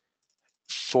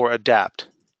for ADAPT.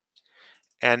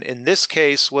 And in this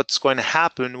case, what's going to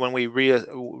happen when we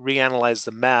reanalyze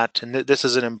the mat, and this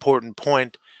is an important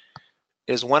point,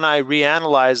 is when I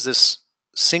reanalyze this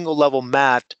single level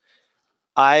mat,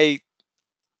 the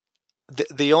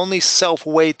only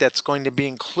self-weight that's going to be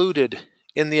included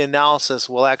in the analysis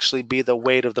will actually be the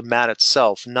weight of the mat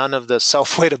itself, none of the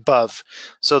self-weight above.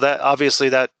 So that obviously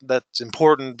that's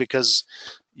important, because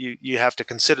you have to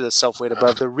consider the self-weight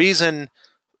above. The reason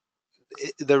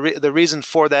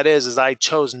for that is I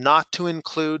chose not to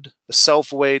include the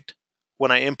self-weight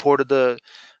when I imported the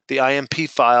IMP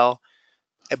file,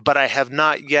 but I have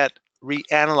not yet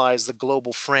reanalyzed the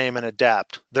global frame and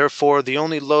ADAPT. Therefore, the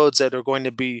only loads that are going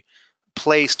to be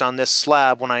placed on this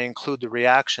slab when I include the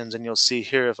reactions, and you'll see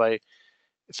here if I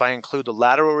include the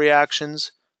lateral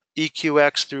reactions,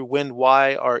 EQX through wind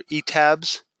Y are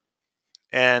Etabs,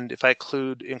 and if I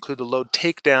include the load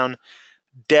takedown,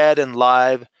 dead and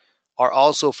live are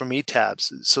also from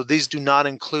Etabs. So these do not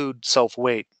include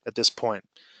self-weight at this point,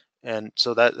 and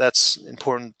so that's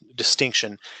important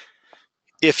distinction.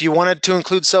 If you wanted to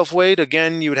include self-weight,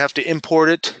 again, you would have to import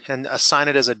it and assign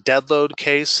it as a dead load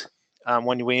case.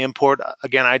 When we import,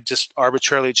 again, I just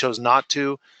arbitrarily chose not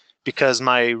to, because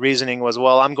my reasoning was,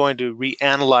 well, I'm going to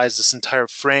reanalyze this entire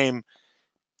frame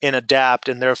in ADAPT,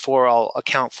 and therefore I'll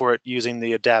account for it using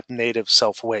the ADAPT native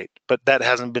self-weight. But that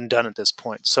hasn't been done at this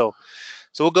point. So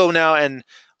we'll go now, and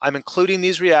I'm including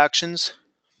these reactions.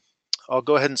 I'll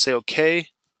go ahead and say OK.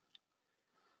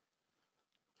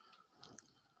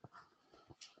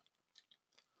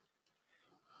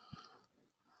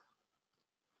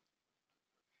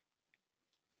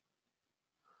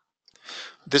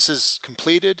 This is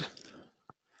completed.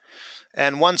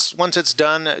 And once it's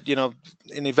done,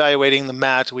 in evaluating the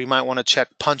mat, we might want to check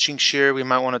punching shear. We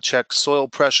might want to check soil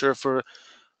pressure for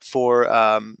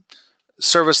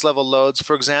service level loads.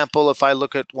 For example, if I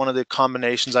look at one of the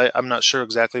combinations, I'm not sure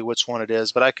exactly which one it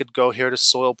is, but I could go here to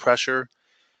soil pressure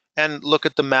and look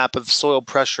at the map of soil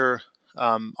pressure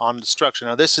on the structure.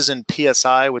 Now this is in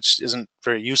PSI, which isn't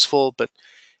very useful, but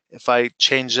if I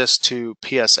change this to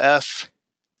PSF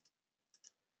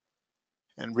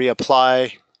and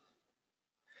reapply,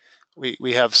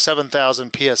 we have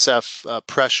 7,000 PSF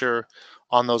pressure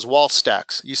on those wall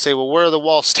stacks. You say, well, where are the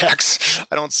wall stacks?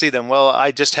 I don't see them. Well,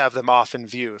 I just have them off in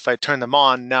view. If I turn them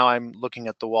on, now I'm looking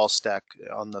at the wall stack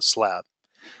on the slab.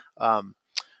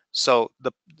 So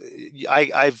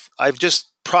I've just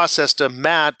processed a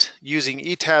mat using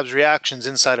Etabs reactions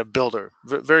inside a builder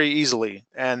very easily,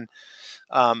 and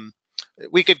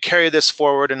we could carry this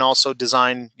forward and also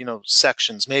design,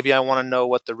 sections. Maybe I want to know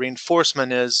what the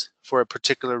reinforcement is for a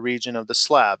particular region of the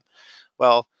slab.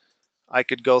 Well, I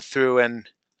could go through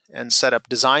and set up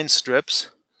design strips,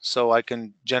 so I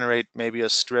can generate maybe a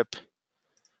strip.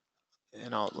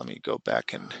 And let me go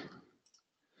back, and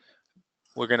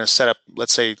we're going to set up,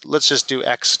 let's just do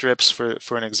X strips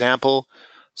for an example.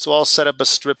 So I'll set up a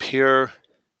strip here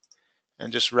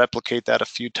and just replicate that a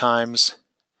few times.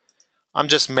 I'm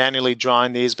just manually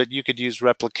drawing these, but you could use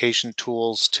replication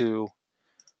tools to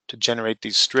generate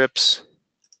these strips.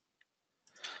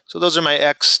 So those are my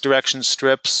X direction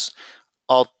strips.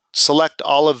 I'll select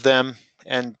all of them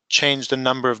and change the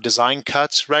number of design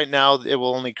cuts. Right now, it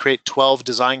will only create 12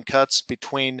 design cuts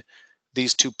between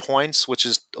these 2 points, which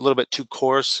is a little bit too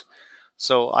coarse.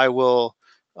 So I will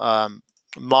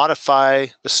modify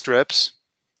the strips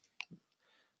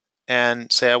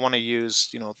and say I want to use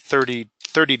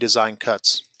 30 design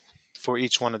cuts for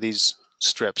each one of these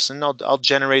strips, and I'll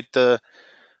generate the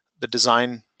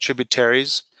design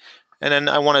tributaries, and then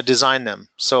I want to design them.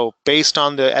 So based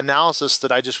on the analysis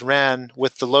that I just ran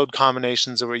with the load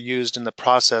combinations that were used in the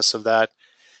process of that,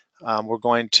 we're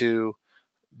going to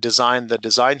design the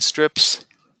design strips.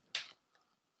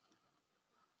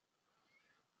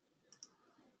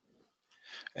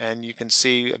 And you can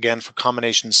see, again, for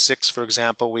combination 6, for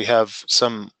example, we have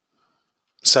some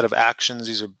set of actions.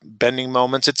 These are bending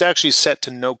moments. It's actually set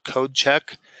to no code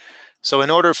check. So in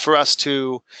order for us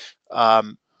to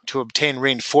obtain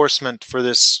reinforcement for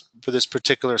this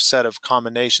particular set of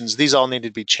combinations, these all need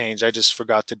to be changed. I just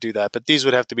forgot to do that, but these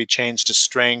would have to be changed to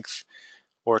strength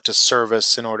or to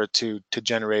service in order to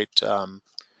generate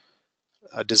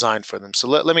a design for them. So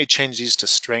let me change these to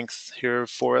strength here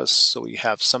for us, so we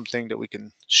have something that we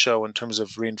can show in terms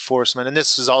of reinforcement. And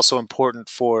this is also important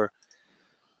for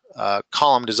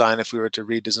column design if we were to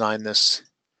redesign this,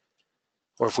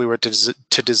 or if we were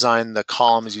to design the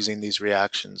columns using these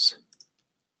reactions.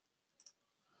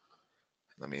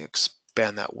 Let me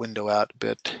expand that window out a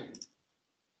bit.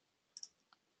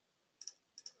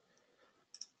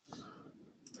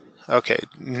 Okay,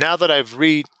 now that I've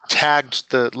re-tagged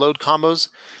the load combos,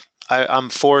 I'm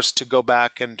forced to go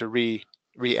back and to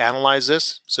reanalyze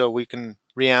this. So we can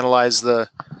reanalyze the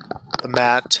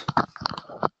mat.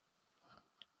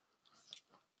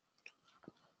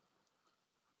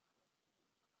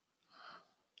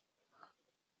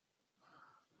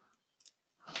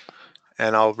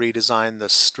 And I'll redesign the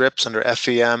strips under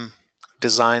FEM,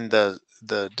 design the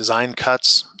design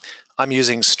cuts. I'm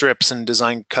using strips and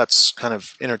design cuts kind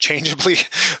of interchangeably,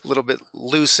 a little bit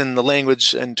loose in the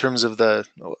language in terms of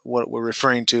what we're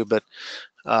referring to, but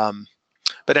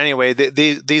anyway,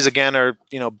 these again are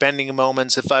bending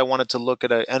moments. If I wanted to look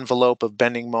at an envelope of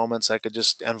bending moments, I could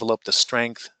just envelope the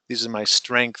strength. These are my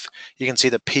strength. You can see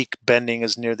the peak bending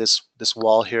is near this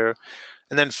wall here.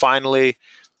 And then finally,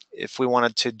 if we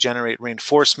wanted to generate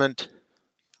reinforcement,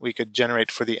 we could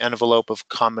generate for the envelope of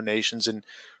combinations, and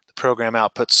the program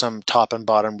outputs some top and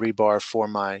bottom rebar for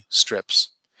my strips.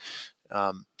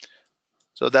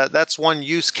 So that's one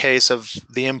use case of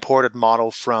the imported model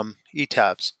from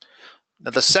Etabs.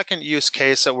 Now, the second use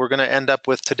case that we're going to end up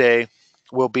with today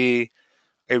will be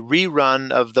a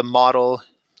rerun of the model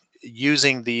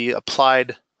using the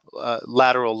applied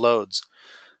lateral loads.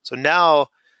 So now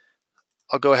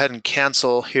I'll go ahead and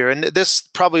cancel here. And this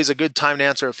probably is a good time to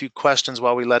answer a few questions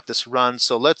while we let this run.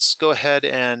 So let's go ahead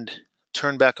and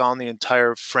turn back on the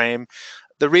entire frame.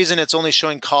 The reason it's only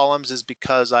showing columns is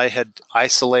because I had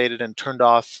isolated and turned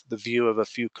off the view of a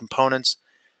few components.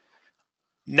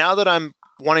 Now that I'm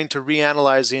wanting to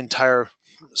reanalyze the entire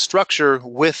structure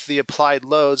with the applied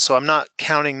loads, so I'm not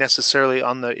counting necessarily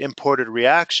on the imported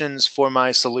reactions for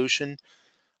my solution,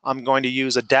 I'm going to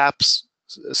use ADAPT's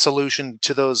solution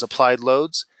to those applied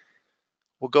loads.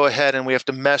 We'll go ahead and we have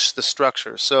to mesh the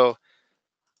structure. So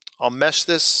I'll mesh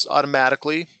this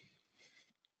automatically,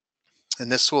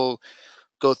 and this will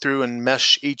go through and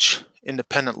mesh each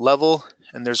independent level,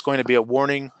 and there's going to be a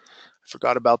warning. I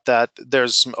forgot about that.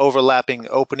 There's some overlapping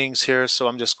openings here, so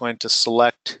I'm just going to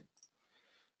select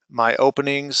my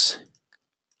openings,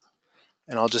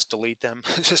 and I'll just delete them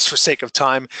just for sake of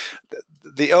time.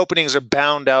 The openings are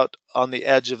bound out on the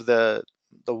edge of the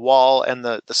wall, and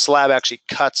the slab actually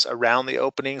cuts around the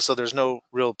opening, so there's no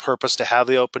real purpose to have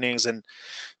the openings. And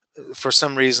for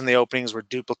some reason the openings were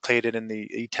duplicated in the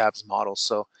Etabs model.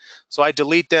 So I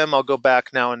delete them. I'll go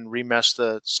back now and remesh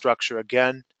the structure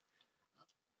again.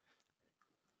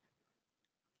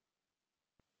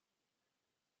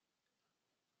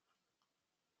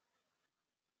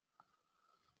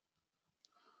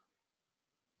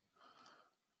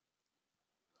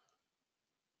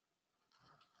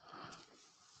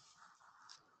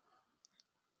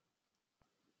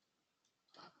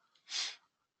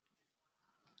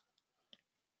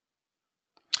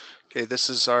 Okay, this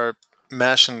is our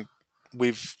mesh, and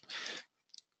we've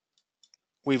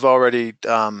already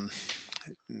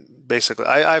basically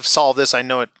I've solved this. I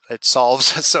know it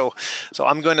solves. So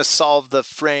I'm going to solve the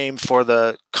frame for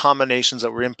the combinations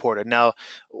that were imported. Now,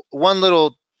 one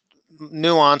little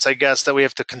nuance, I guess, that we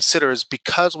have to consider is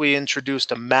because we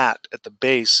introduced a mat at the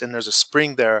base and there's a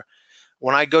spring there,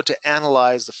 when I go to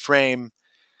analyze the frame,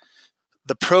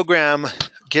 the program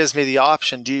gives me the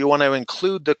option, do you want to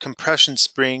include the compression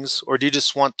springs or do you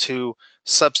just want to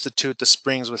substitute the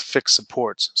springs with fixed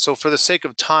supports? So for the sake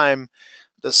of time,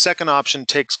 the second option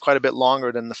takes quite a bit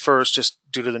longer than the first, just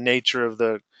due to the nature of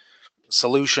the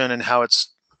solution and how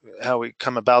we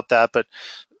come about that. But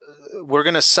we're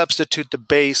going to substitute the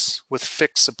base with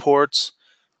fixed supports,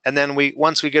 and then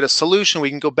once we get a solution, we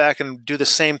can go back and do the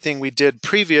same thing we did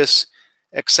previous,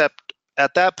 except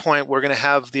at that point we're going to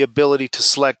have the ability to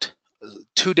select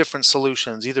two different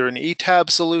solutions, either an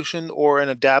ETAB solution or an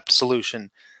ADAPT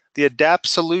solution. The ADAPT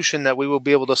solution that we will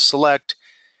be able to select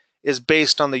is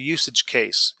based on the usage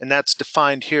case, and that's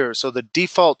defined here. So the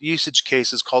default usage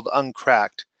case is called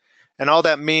uncracked, and all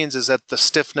that means is that the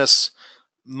stiffness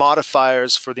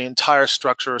modifiers for the entire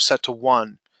structure are set to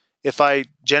 1. If I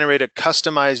generate a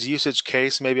customized usage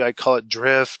case, maybe I call it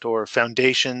drift or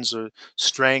foundations or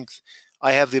strength,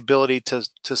 I have the ability to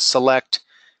select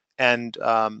and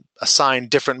assign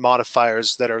different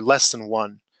modifiers that are less than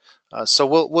 1. So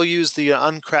we'll use the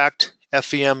uncracked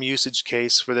FEM usage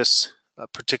case for this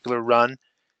particular run.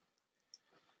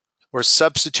 We're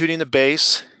substituting the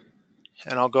base,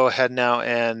 and I'll go ahead now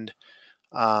and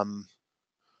let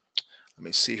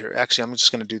me see here. Actually, I'm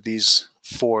just going to do these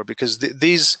 4 because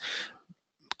these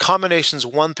combinations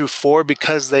 1 through 4,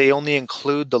 because they only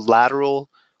include the lateral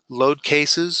load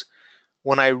cases,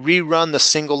 when I rerun the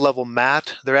single level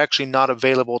mat, they're actually not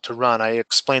available to run. I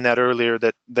explained that earlier,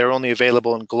 that they're only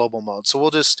available in global mode. So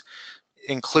we'll just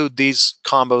include these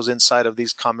combos inside of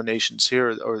these combinations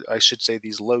here, or I should say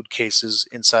these load cases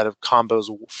inside of combos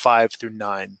 5 through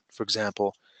 9, for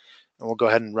example. And we'll go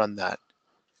ahead and run that.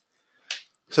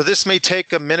 So this may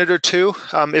take a minute or two.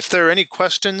 If there are any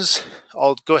questions,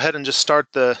 I'll go ahead and just start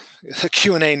the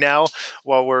Q&A now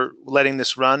while we're letting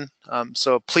this run.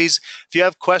 So please, if you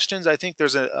have questions, I think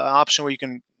there's an option where you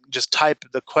can just type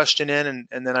the question in,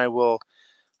 and then I will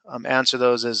answer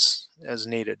those as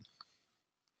needed.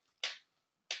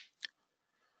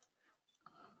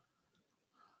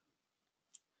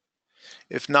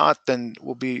 If not, then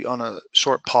we'll be on a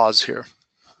short pause here.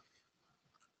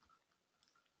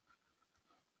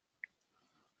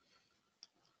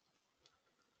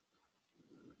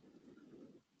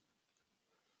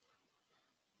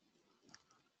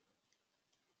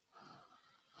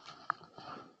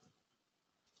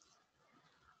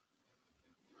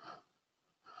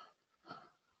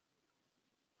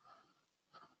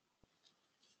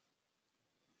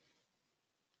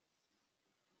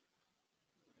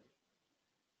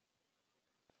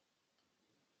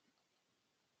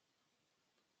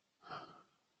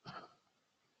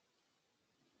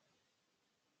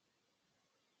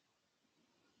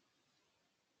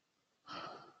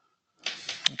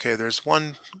 Okay, there's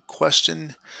one question.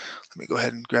 Let me go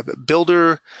ahead and grab it.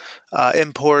 Builder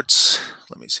imports.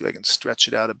 Let me see if I can stretch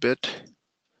it out a bit.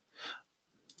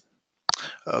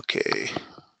 Okay.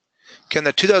 Can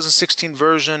the 2016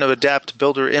 version of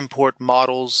ADAPT-Builder import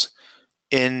models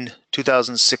in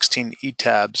 2016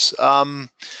 Etabs?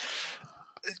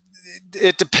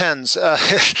 It depends.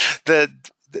 If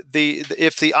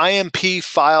the IMP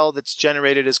file that's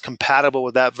generated is compatible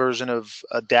with that version of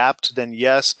ADAPT, then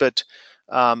yes. But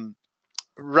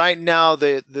right now,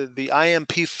 the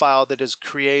IMP file that is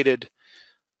created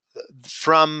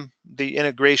from the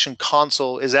integration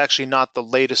console is actually not the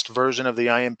latest version of the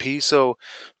IMP. So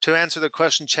to answer the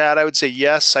question, Chad, I would say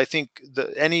yes. I think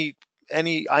any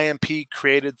IMP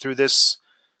created through this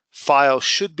file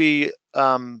should give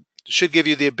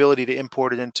you the ability to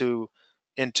import it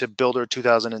into Builder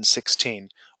 2016.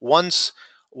 Once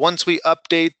we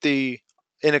update the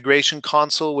integration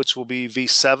console, which will be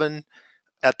V7,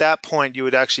 at that point you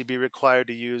would actually be required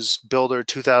to use Builder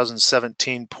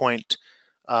 2017.0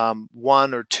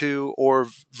 1 or 2 or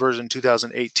version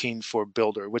 2018 for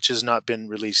Builder, which has not been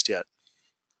released yet.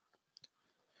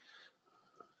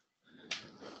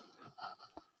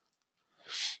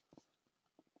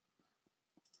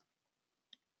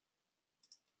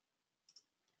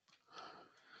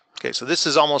 Okay, so this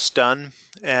is almost done,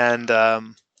 and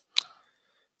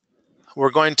we're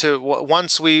going to,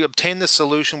 once we obtain the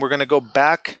solution, we're going to go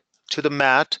back to the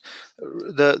mat.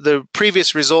 The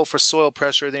previous result for soil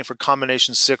pressure, I think for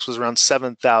combination 6 was around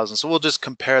 7,000. So we'll just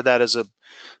compare that as a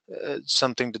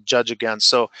something to judge against.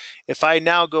 So if I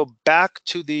now go back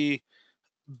to the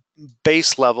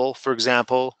base level, for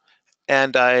example,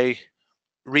 and I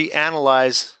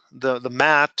reanalyze the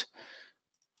mat,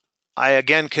 I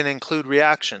again can include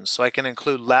reactions. So I can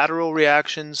include lateral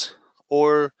reactions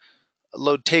or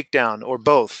load takedown or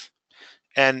both.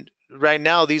 And right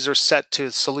now these are set to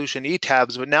solution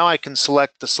Etabs, but now I can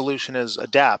select the solution as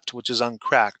ADAPT, which is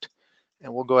uncracked.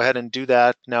 And we'll go ahead and do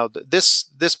that. Now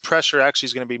this pressure actually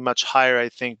is going to be much higher, I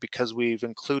think, because we've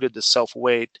included the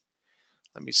self-weight.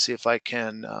 Let me see if I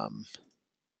can,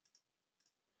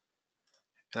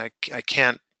 and I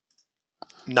can't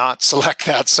not select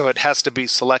that, so it has to be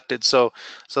selected. So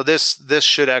this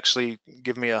should actually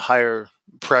give me a higher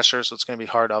pressure, so it's going to be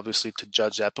hard, obviously, to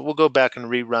judge that. But we'll go back and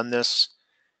rerun this.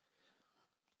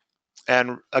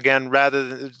 And again, rather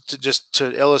than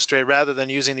to illustrate, rather than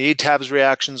using the Etabs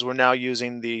reactions, we're now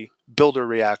using the Builder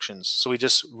reactions. So we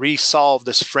just resolve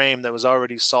this frame that was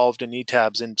already solved in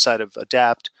Etabs inside of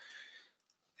ADAPT.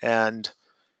 And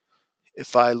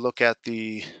if I look at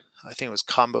the, I think it was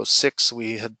combo 6,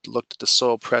 we had looked at the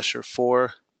soil pressure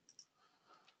 4.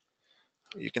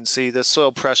 You can see the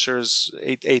soil pressure is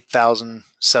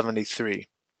 8,073.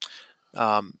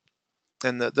 And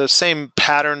the same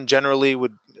pattern generally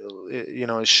would,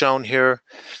 is shown here.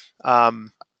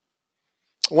 One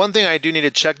thing I do need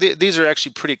to check, these are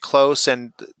actually pretty close,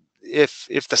 and if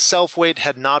the self-weight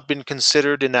had not been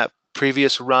considered in that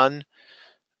previous run,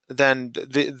 then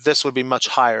this would be much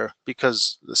higher,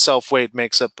 because the self-weight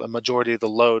makes up a majority of the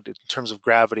load in terms of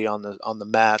gravity on the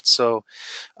mat. So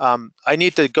I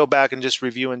need to go back and just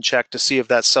review and check to see if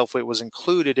that self-weight was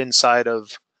included inside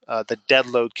of the dead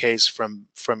load case from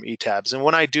Etabs. And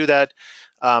when I do that,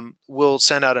 we'll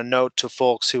send out a note to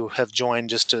folks who have joined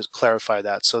just to clarify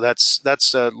that. So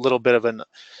that's a little bit of an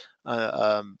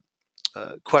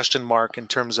question mark in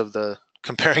terms of the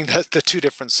comparing the two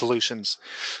different solutions.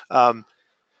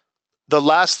 The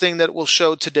last thing that we'll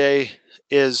show today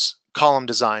is column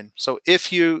design. So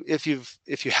if you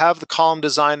have the column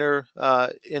designer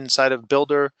inside of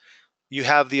Builder, you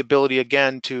have the ability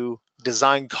again to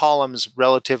design columns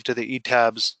relative to the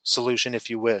Etabs solution if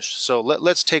you wish. So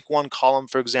let's take one column,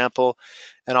 for example,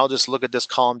 and I'll just look at this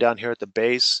column down here at the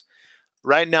base.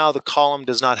 Right now, the column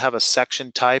does not have a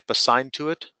section type assigned to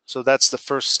it. So that's the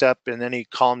first step in any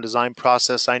column design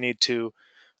process. I need to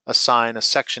assign a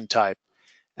section type.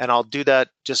 And I'll do that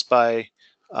just by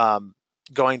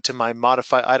going to my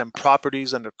modify item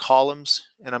properties under columns,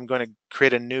 and I'm going to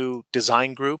create a new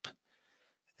design group,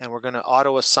 and we're going to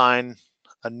auto assign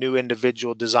a new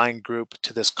individual design group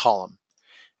to this column.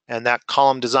 And that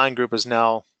column design group is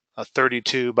now a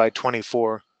 32 by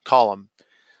 24 column.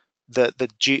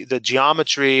 The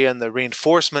geometry and the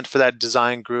reinforcement for that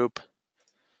design group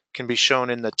can be shown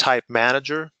in the type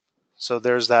manager. So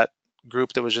there's that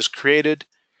group that was just created.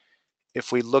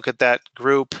 If we look at that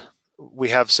group, we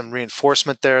have some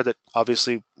reinforcement there that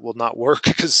obviously will not work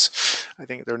because I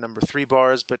think they're number 3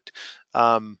 bars, but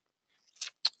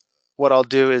what I'll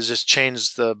do is just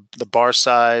change the bar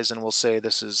size, and we'll say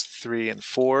this is 3 and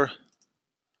 4.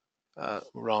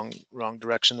 Wrong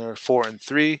direction there, 4 and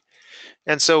 3.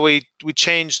 And so we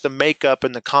change the makeup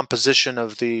and the composition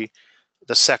of the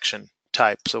section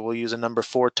type. So we'll use a number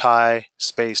 4 tie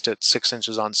spaced at 6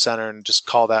 inches on center and just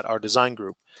call that our design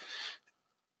group.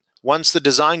 Once the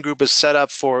design group is set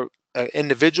up for an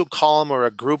individual column or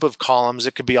a group of columns,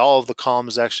 it could be all of the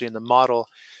columns actually in the model,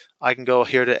 I can go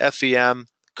here to FEM,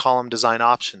 column design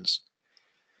options.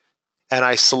 And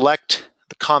I select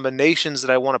the combinations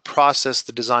that I want to process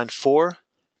the design for.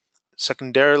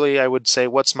 Secondarily, I would say,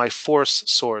 what's my force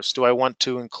source? Do I want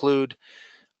to include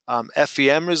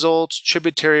FEM results,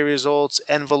 tributary results,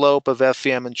 envelope of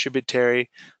FEM and tributary?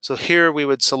 So here we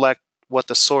would select what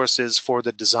the source is for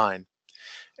the design.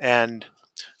 And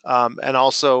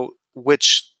also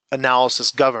which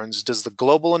analysis governs. Does the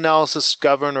global analysis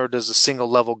govern, or does a single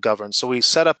level govern? So we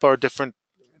set up our different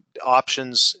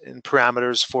options and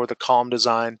parameters for the column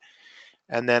design,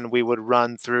 and then we would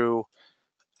run through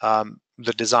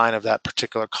the design of that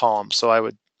particular column. So I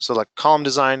would select column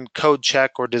design, code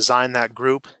check, or design that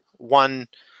group. One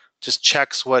just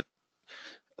checks what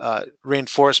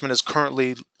reinforcement is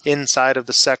currently inside of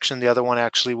the section. The other one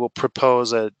actually will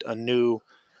propose a new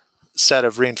set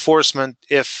of reinforcement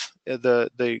if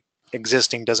the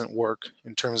existing doesn't work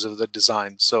in terms of the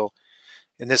design. So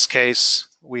in this case,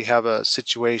 we have a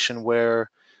situation where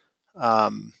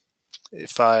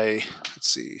if let's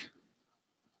see, I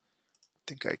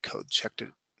think I code checked it.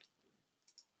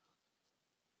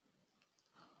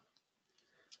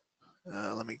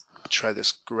 Let me try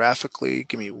this graphically.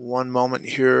 Give me one moment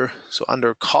here. So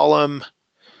under column,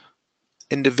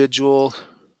 individual,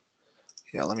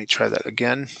 yeah, let me try that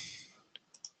again.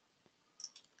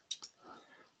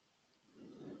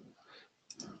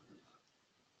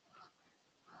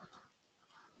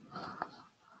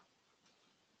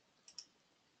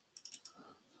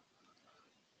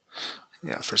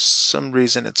 Yeah, for some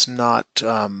reason it's not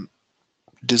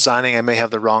designing. I may have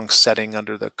the wrong setting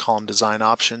under the column design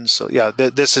options. So yeah,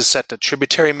 this is set to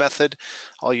tributary method.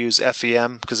 I'll use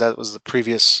FEM because that was the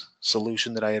previous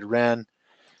solution that I had ran.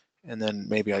 And then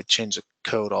maybe I change the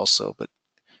code also, but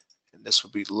this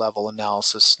would be level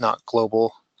analysis, not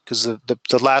global, because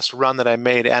the last run that I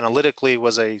made analytically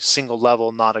was a single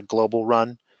level, not a global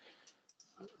run.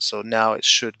 So now it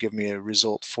should give me a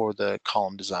result for the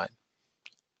column design.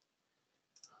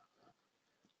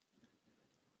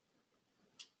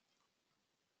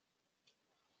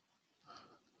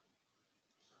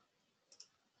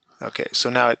 Okay, so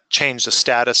now it changed the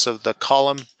status of the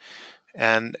column,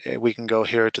 and we can go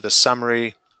here to the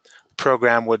summary.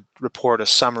 Program would report a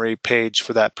summary page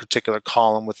for that particular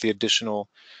column with the additional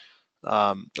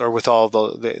or with all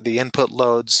the input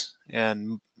loads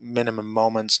and minimum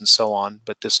moments and so on.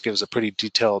 But this gives a pretty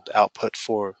detailed output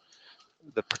for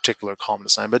the particular column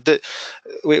design. But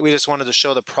we just wanted to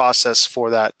show the process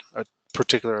for that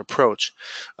particular approach.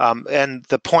 And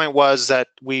the point was that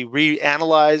we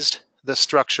reanalyzed the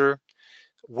structure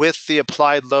with the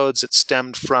applied loads that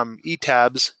stemmed from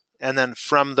Etabs, and then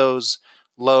from those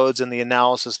loads and the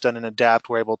analysis done in ADAPT,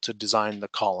 we're able to design the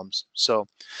columns. So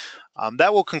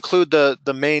that will conclude the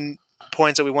main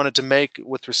points that we wanted to make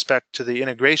with respect to the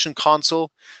integration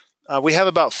console. We have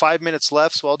about 5 minutes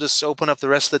left, so I'll just open up the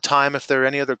rest of the time if there are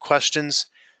any other questions.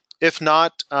 If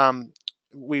not,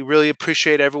 we really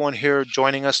appreciate everyone here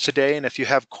joining us today, and if you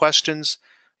have questions,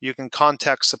 you can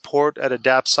contact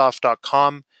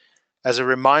support@adaptsoft.com. As a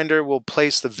reminder, we'll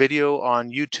place the video on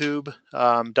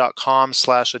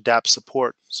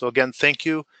youtube.com/adaptsupport. So again, thank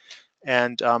you,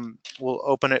 and we'll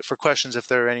open it for questions if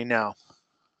there are any now.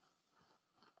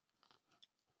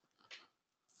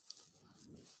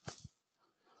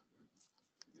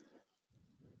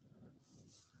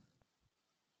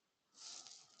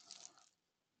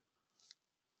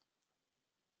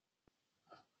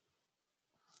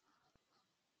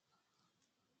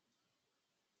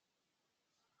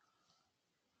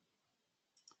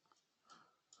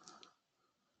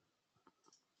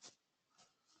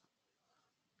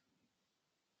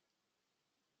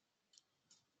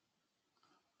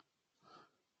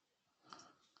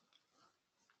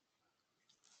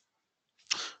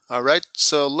 All right,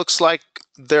 so looks like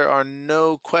there are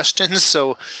no questions,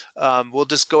 so we'll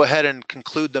just go ahead and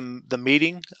conclude the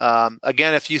meeting.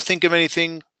 Again, if you think of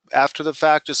anything after the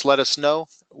fact, just let us know.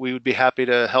 We would be happy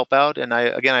to help out. And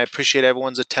again, I appreciate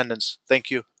everyone's attendance. Thank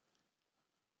you.